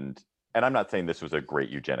 And I'm not saying this was a great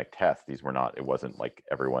eugenic test. It wasn't like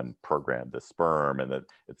everyone programmed the sperm, and that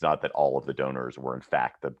it's not that all of the donors were in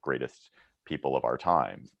fact the greatest people of our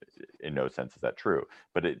time. In no sense is that true.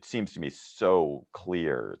 But it seems to me so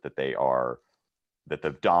clear that that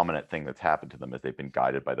the dominant thing that's happened to them is they've been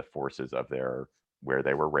guided by the forces of where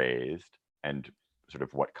they were raised and sort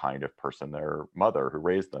of what kind of person their mother who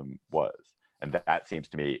raised them was. And that seems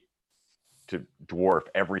to me to dwarf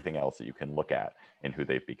everything else that you can look at in who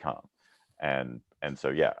they've become. And so,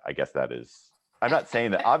 yeah, I guess that is, I'm not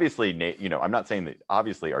saying that obviously, I'm not saying that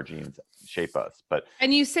obviously our genes shape us, but.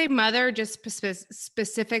 And you say mother just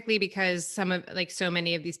specifically because some of like so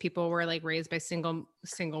many of these people were like raised by single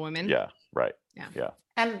women. Yeah. Right. Yeah. Yeah.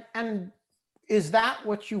 And is that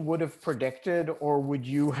what you would have predicted, or would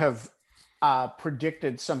you have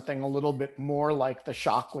predicted something a little bit more like the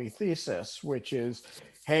Shockley thesis, which is,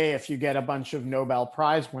 hey, if you get a bunch of Nobel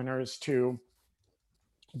Prize winners to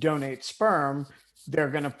donate sperm, they're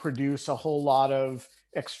going to produce a whole lot of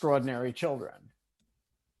extraordinary children?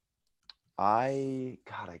 I'm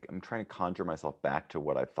trying to conjure myself back to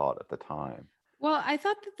what I thought at the time. Well, I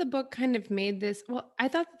thought that the book kind of made this. Well, I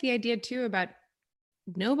thought that the idea too about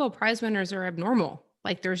Nobel Prize winners are abnormal.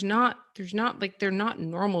 Like there's not like they're not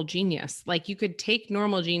normal genius. Like you could take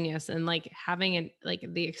normal genius and like having it like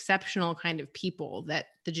the exceptional kind of people that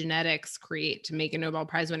the genetics create to make a Nobel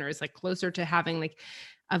Prize winner is like closer to having like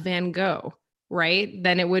a Van Gogh, right?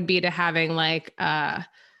 Than it would be to having like I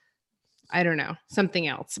don't know, something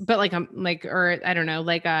else, but or I don't know,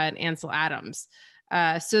 like an Ansel Adams.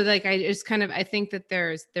 So like I just kind of I think that there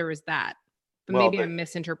was that, but maybe I'm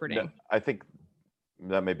misinterpreting. I think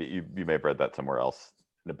that maybe you may have read that somewhere else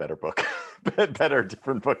in a better book,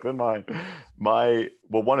 different book than mine.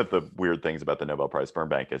 One of the weird things about the Nobel Prize sperm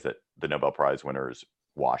bank is that the Nobel Prize winners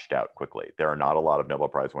washed out quickly. There are not a lot of Nobel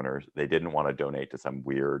Prize winners. They didn't want to donate to some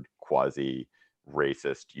weird quasi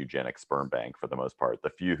racist eugenic sperm bank for the most part. The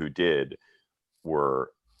few who did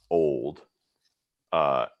were old,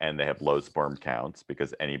 and they have low sperm counts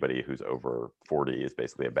because anybody who's over 40 is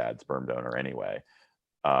basically a bad sperm donor anyway.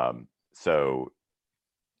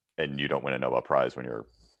 And you don't win a Nobel Prize when you're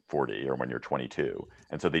 40 or when you're 22.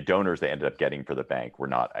 And so the donors they ended up getting for the bank were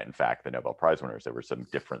not, in fact, the Nobel Prize winners. There were some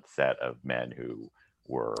different set of men who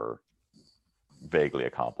were vaguely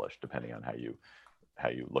accomplished, depending on how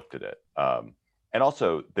you looked at it. And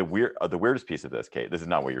also the weirdest piece of this, Kate, this is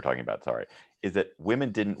not what you're talking about, sorry, is that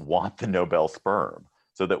women didn't want the Nobel sperm.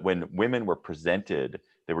 So that when women were presented,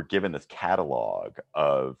 they were given this catalog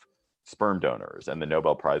of sperm donors, and the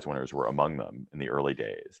Nobel Prize winners were among them in the early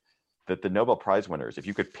days. That the Nobel Prize winners, if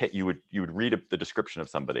you could pick, you would read the description of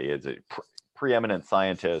somebody as a preeminent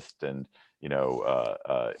scientist and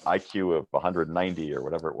IQ of 190 or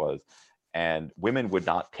whatever it was, and women would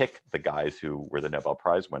not pick the guys who were the Nobel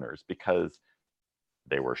Prize winners because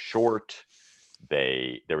they were short.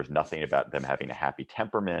 There was nothing about them having a happy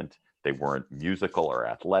temperament. They weren't musical or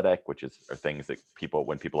athletic, which are things that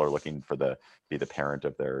when people are looking for be the parent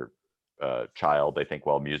of their child, they think,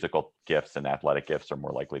 well, musical gifts and athletic gifts are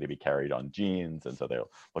more likely to be carried on genes, and so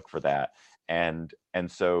they'll look for that. And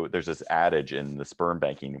so there's this adage in the sperm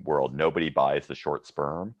banking world: nobody buys the short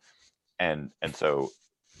sperm, and so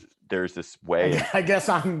there's this way. I guess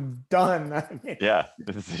I'm done. Yeah,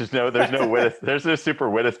 there's no there's no super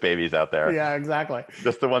Wittes babies out there. Yeah, exactly.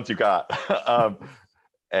 Just the ones you got.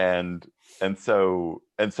 And so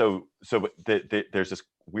there's this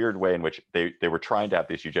weird way in which they were trying to have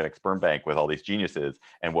this eugenic sperm bank with all these geniuses,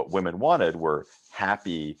 and what women wanted were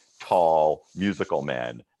happy, tall, musical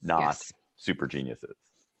men, not super geniuses.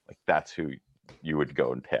 Like that's who you would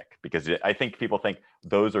go and pick, because I think people think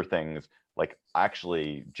those are things like,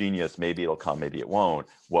 actually, genius, maybe it'll come, maybe it won't.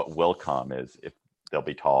 What will come is if they'll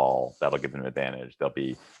be tall, that'll give them an advantage. They'll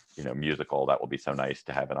be musical, that will be so nice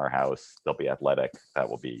to have in our house. They'll be athletic,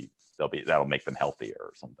 that'll make them healthier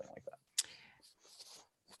or something like that.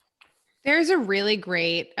 There's a really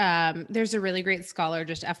great scholar,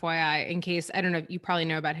 just FYI, in case, I don't know, you probably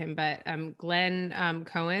know about him, but Glenn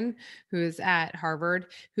Cohen, who's at Harvard,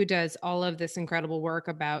 who does all of this incredible work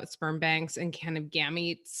about sperm banks and kind of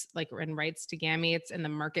gametes, like, and rights to gametes and the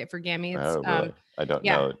market for gametes. Oh, really? I don't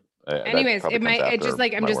know. Anyways, I'm just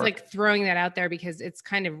like throwing that out there because it's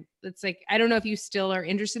like, I don't know if you still are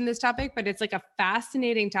interested in this topic, but it's like a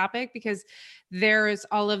fascinating topic because there's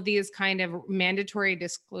all of these kind of mandatory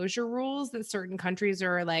disclosure rules that certain countries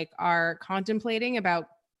are contemplating about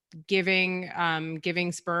giving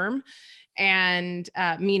sperm, and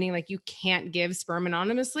meaning like you can't give sperm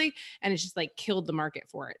anonymously, and it's just like killed the market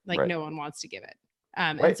for it. Like no one wants to give it.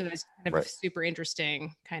 And so it's kind of a super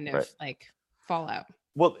interesting kind of like fallout.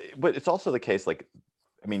 Well, but it's also the case, like,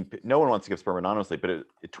 I mean, no one wants to give sperm anonymously, but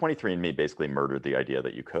 23andMe basically murdered the idea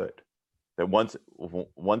that you could. That once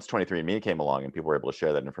 23andMe came along and people were able to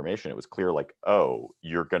share that information, it was clear, like, oh,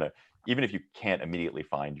 you're going to, even if you can't immediately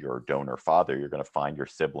find your donor father, you're going to find your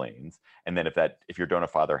siblings. And then if your donor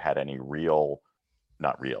father had any if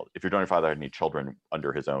your donor father had any children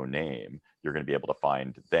under his own name, you're going to be able to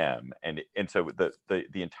find them. And so the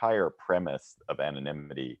entire premise of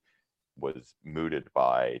anonymity was mooted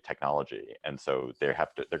by technology, and so they're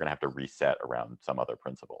going to have to reset around some other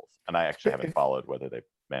principles. And I actually haven't followed whether they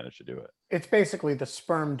managed to do it. It's basically the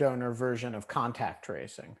sperm donor version of contact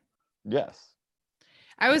tracing. Yes.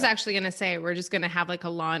 I was actually going to say, we're just going to have like a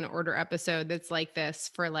Law and Order episode that's like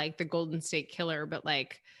this for like the Golden State Killer, but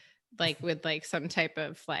like with like some type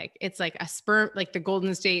of like, it's like a sperm, like the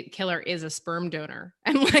Golden State Killer is a sperm donor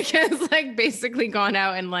and like it's like basically gone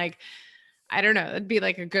out and like, I don't know, it'd be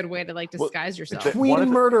like a good way to like disguise yourself. One Queen of the-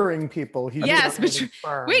 murdering people. He's Yes, but donating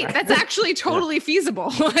sperm, wait, right? that's actually totally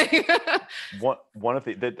feasible. One of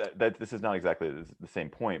the that this is not exactly the same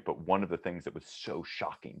point, but one of the things that was so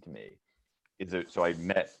shocking to me is that, so I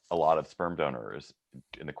met a lot of sperm donors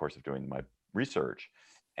in the course of doing my research,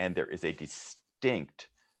 and there is a distinct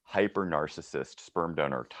hyper narcissist sperm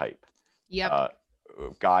donor type. Yep.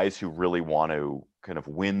 Guys who really want to kind of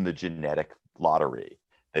win the genetic lottery.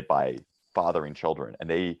 They by fathering children,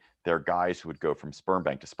 and they're guys who would go from sperm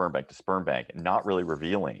bank to sperm bank to sperm bank, and not really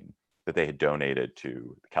revealing that they had donated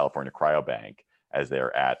to the California Cryobank as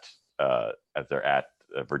they're at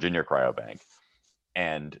Virginia Cryobank.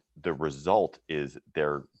 And the result is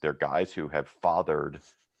they're guys who have fathered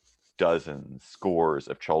dozens, scores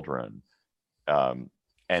of children. And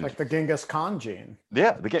Like the Genghis Khan gene.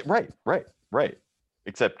 yeah, they get right.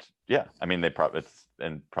 Except, yeah, I mean, they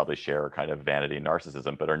probably share a kind of vanity and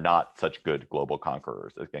narcissism, but are not such good global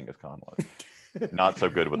conquerors as Genghis Khan was. Not so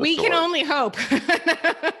good with a We sword. can only hope.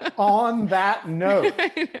 On that note,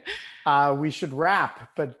 we should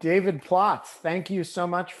wrap. But David Plotz, thank you so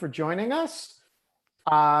much for joining us.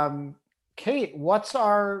 Kate, what's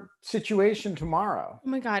our situation tomorrow? Oh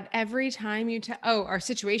my God. Every time you our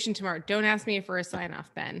situation tomorrow, don't ask me for a sign off,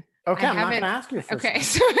 Ben. Okay, I I'm not going haven't- to ask you for Okay.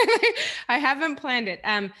 some. So I haven't planned it.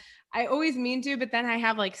 I always mean to, but then I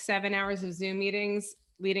have like 7 hours of Zoom meetings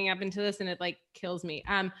leading up into this and it like kills me.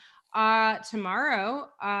 Tomorrow,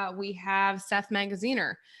 we have Seth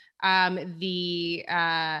Magaziner, the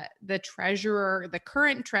treasurer, the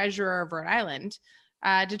current treasurer of Rhode Island,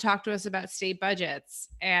 to talk to us about state budgets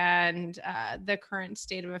and the current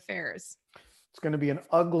state of affairs. It's going to be an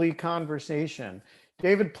ugly conversation.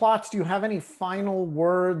 David Plotz, do you have any final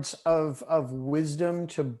words of wisdom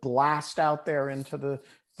to blast out there into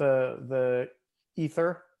the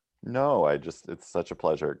ether? No, it's such a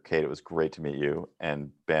pleasure. Kate, it was great to meet you.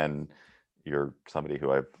 And Ben, you're somebody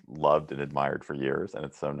who I've loved and admired for years. And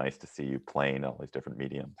it's so nice to see you playing all these different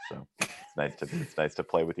mediums. So it's nice to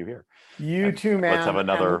play with you here. You And too, man. let's have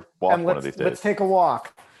another walk one of these days. Let's take a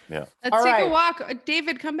walk. Yeah. Let's All take right. a walk.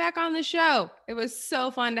 David, come back on the show. It was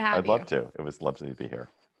so fun to have I'd you. love to. It was lovely to be here.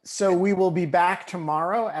 So we will be back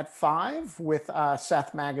tomorrow at 5 with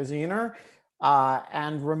Seth Magaziner.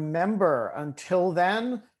 And remember, until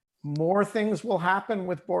then, more things will happen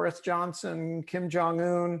with Boris Johnson, Kim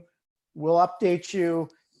Jong-un. We'll update you.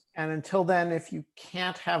 And until then, if you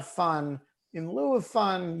can't have fun, in lieu of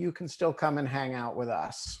fun, you can still come and hang out with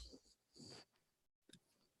us.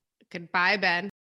 Goodbye, Ben.